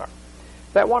my seminar.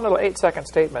 That one little 8-second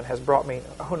statement has brought me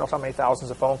who knows how many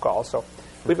thousands of phone calls. So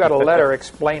we've got a letter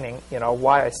explaining,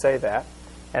 why I say that,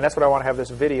 and that's what I want to have this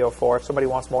video for. If somebody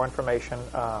wants more information,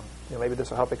 maybe this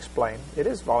will help explain. It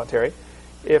is voluntary,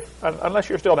 unless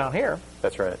you're still down here.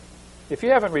 That's right. If you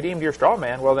haven't redeemed your straw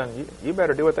man, well then you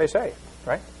better do what they say,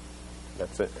 right?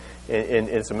 That's it. And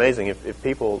it's amazing if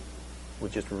people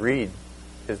would just read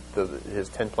his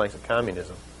 10 planks of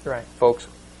communism. Right. Folks,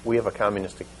 we have a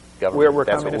communistic government.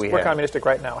 We're communistic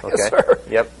right now. Okay. Yes, sir.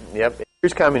 Yep.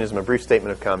 Here's communism, a brief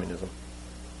statement of communism.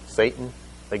 Satan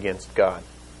against God.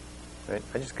 Right?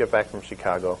 I just got back from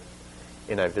Chicago,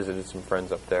 and I visited some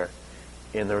friends up there.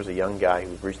 And there was a young guy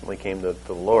who recently came to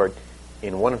the Lord,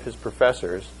 and one of his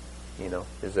professors,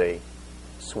 is a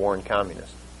sworn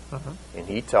communist. And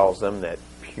he tells them that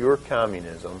pure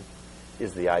communism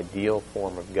is the ideal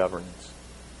form of governance.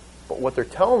 But what they're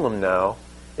telling them now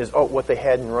is, what they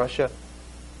had in Russia,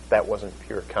 that wasn't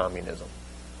pure communism.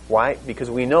 Why? Because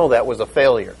we know that was a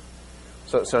failure.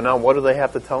 So now what do they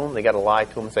have to tell them? They got to lie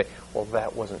to them and say, well,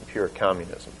 that wasn't pure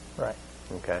communism. Right.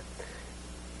 Okay.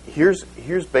 Here's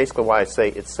basically why I say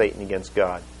it's Satan against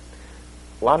God.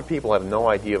 A lot of people have no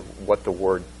idea of what the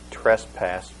word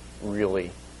trespass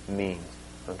really means.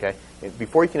 Okay.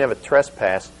 Before you can have a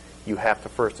trespass, you have to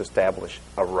first establish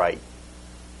a right.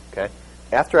 Okay.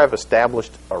 After I've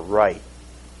established a right,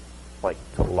 like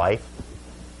to life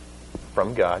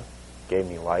from God, gave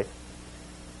me life,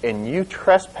 and you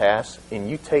trespass and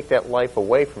you take that life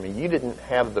away from me, you didn't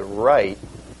have the right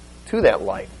to that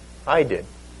life. I did.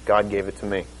 God gave it to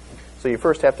me. So you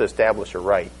first have to establish a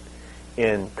right.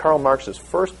 And Karl Marx's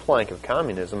first plank of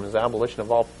communism is abolition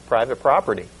of all private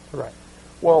property. Right.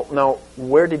 Well, now,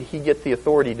 where did he get the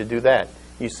authority to do that?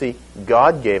 You see,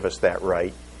 God gave us that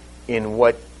right. In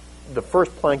what the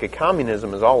first plank of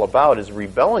communism is all about is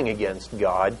rebelling against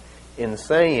God in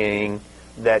saying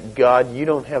that, God, you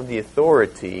don't have the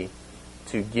authority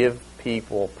to give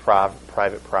people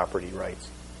private property rights.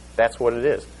 That's what it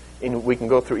is. And we can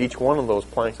go through each one of those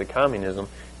planks of communism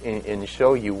and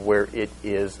show you where it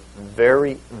is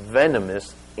very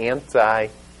venomous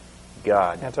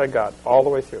anti-God. Anti-God, all the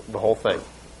way through. The whole thing.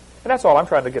 And that's all I'm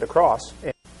trying to get across.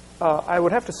 I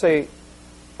would have to say,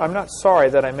 I'm not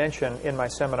sorry that I mentioned in my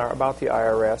seminar about the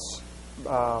IRS.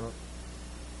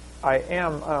 I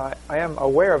am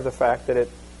aware of the fact that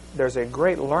there's a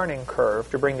great learning curve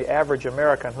to bring the average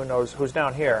American who's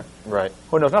down here, right,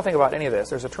 who knows nothing about any of this.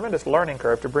 There's a tremendous learning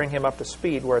curve to bring him up to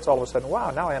speed where it's all of a sudden,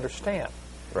 wow, now I understand.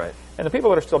 Right. And the people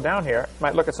that are still down here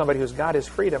might look at somebody who's got his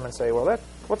freedom and say, well,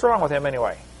 what's wrong with him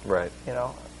anyway? Right.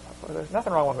 There's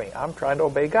nothing wrong with me. I'm trying to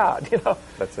obey God,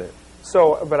 That's it.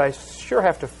 So, but I sure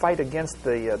have to fight against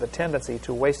the tendency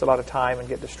to waste a lot of time and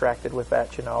get distracted with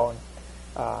that,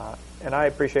 and I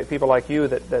appreciate people like you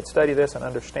that study this and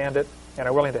understand it and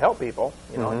are willing to help people.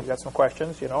 You've got some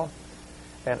questions, and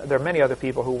there are many other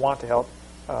people who want to help.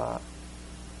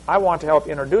 I want to help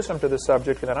introduce them to the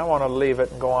subject, and then I want to leave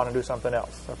it and go on and do something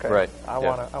else. Okay. Right. I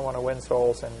want to win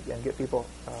souls and get people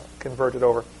converted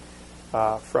over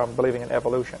from believing in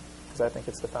evolution, because I think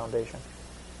it's the foundation.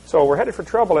 So we're headed for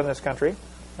trouble in this country,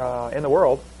 in the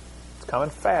world. It's coming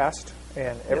fast,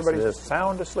 and everybody's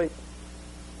sound asleep.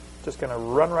 Just going to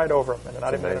run right over them, and they're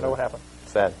not even going to know what happened.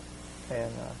 Sad.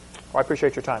 And I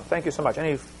appreciate your time. Thank you so much.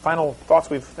 Any final thoughts?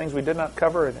 Things we did not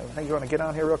cover, and anything you want to get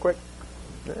on here real quick?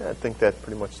 I think that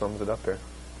pretty much sums it up there.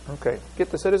 Okay. Get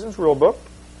the Citizen's Rule Book.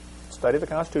 Study the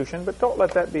Constitution, but don't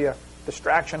let that be a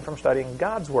distraction from studying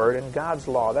God's Word and God's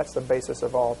law. That's the basis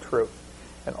of all truth.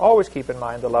 And always keep in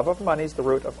mind the love of money is the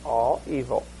root of all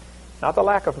evil. Not the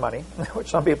lack of money, which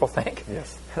some people think.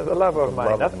 Yes. The love of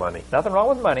money. Love of money. Nothing wrong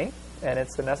with money, and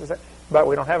it's the necessary. But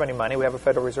we don't have any money. We have a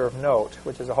Federal Reserve note,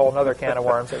 which is a whole other can of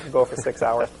worms that could go for 6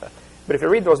 hours. But if you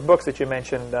read those books that you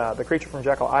mentioned, The Creature from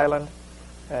Jekyll Island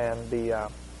and the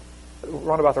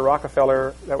one about the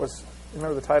Rockefeller. That was,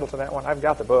 remember the title to that one? I've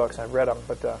got the books. I've read them,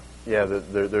 but yeah,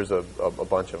 there's a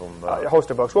bunch of them. a host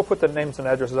of books. We'll put the names and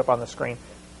addresses up on the screen.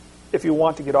 If you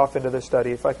want to get off into this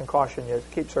study, if I can caution you,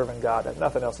 keep serving God.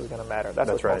 Nothing else is going to matter. That's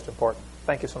what's right. most important.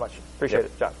 Thank you so much. Appreciate Yep.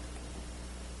 it, John.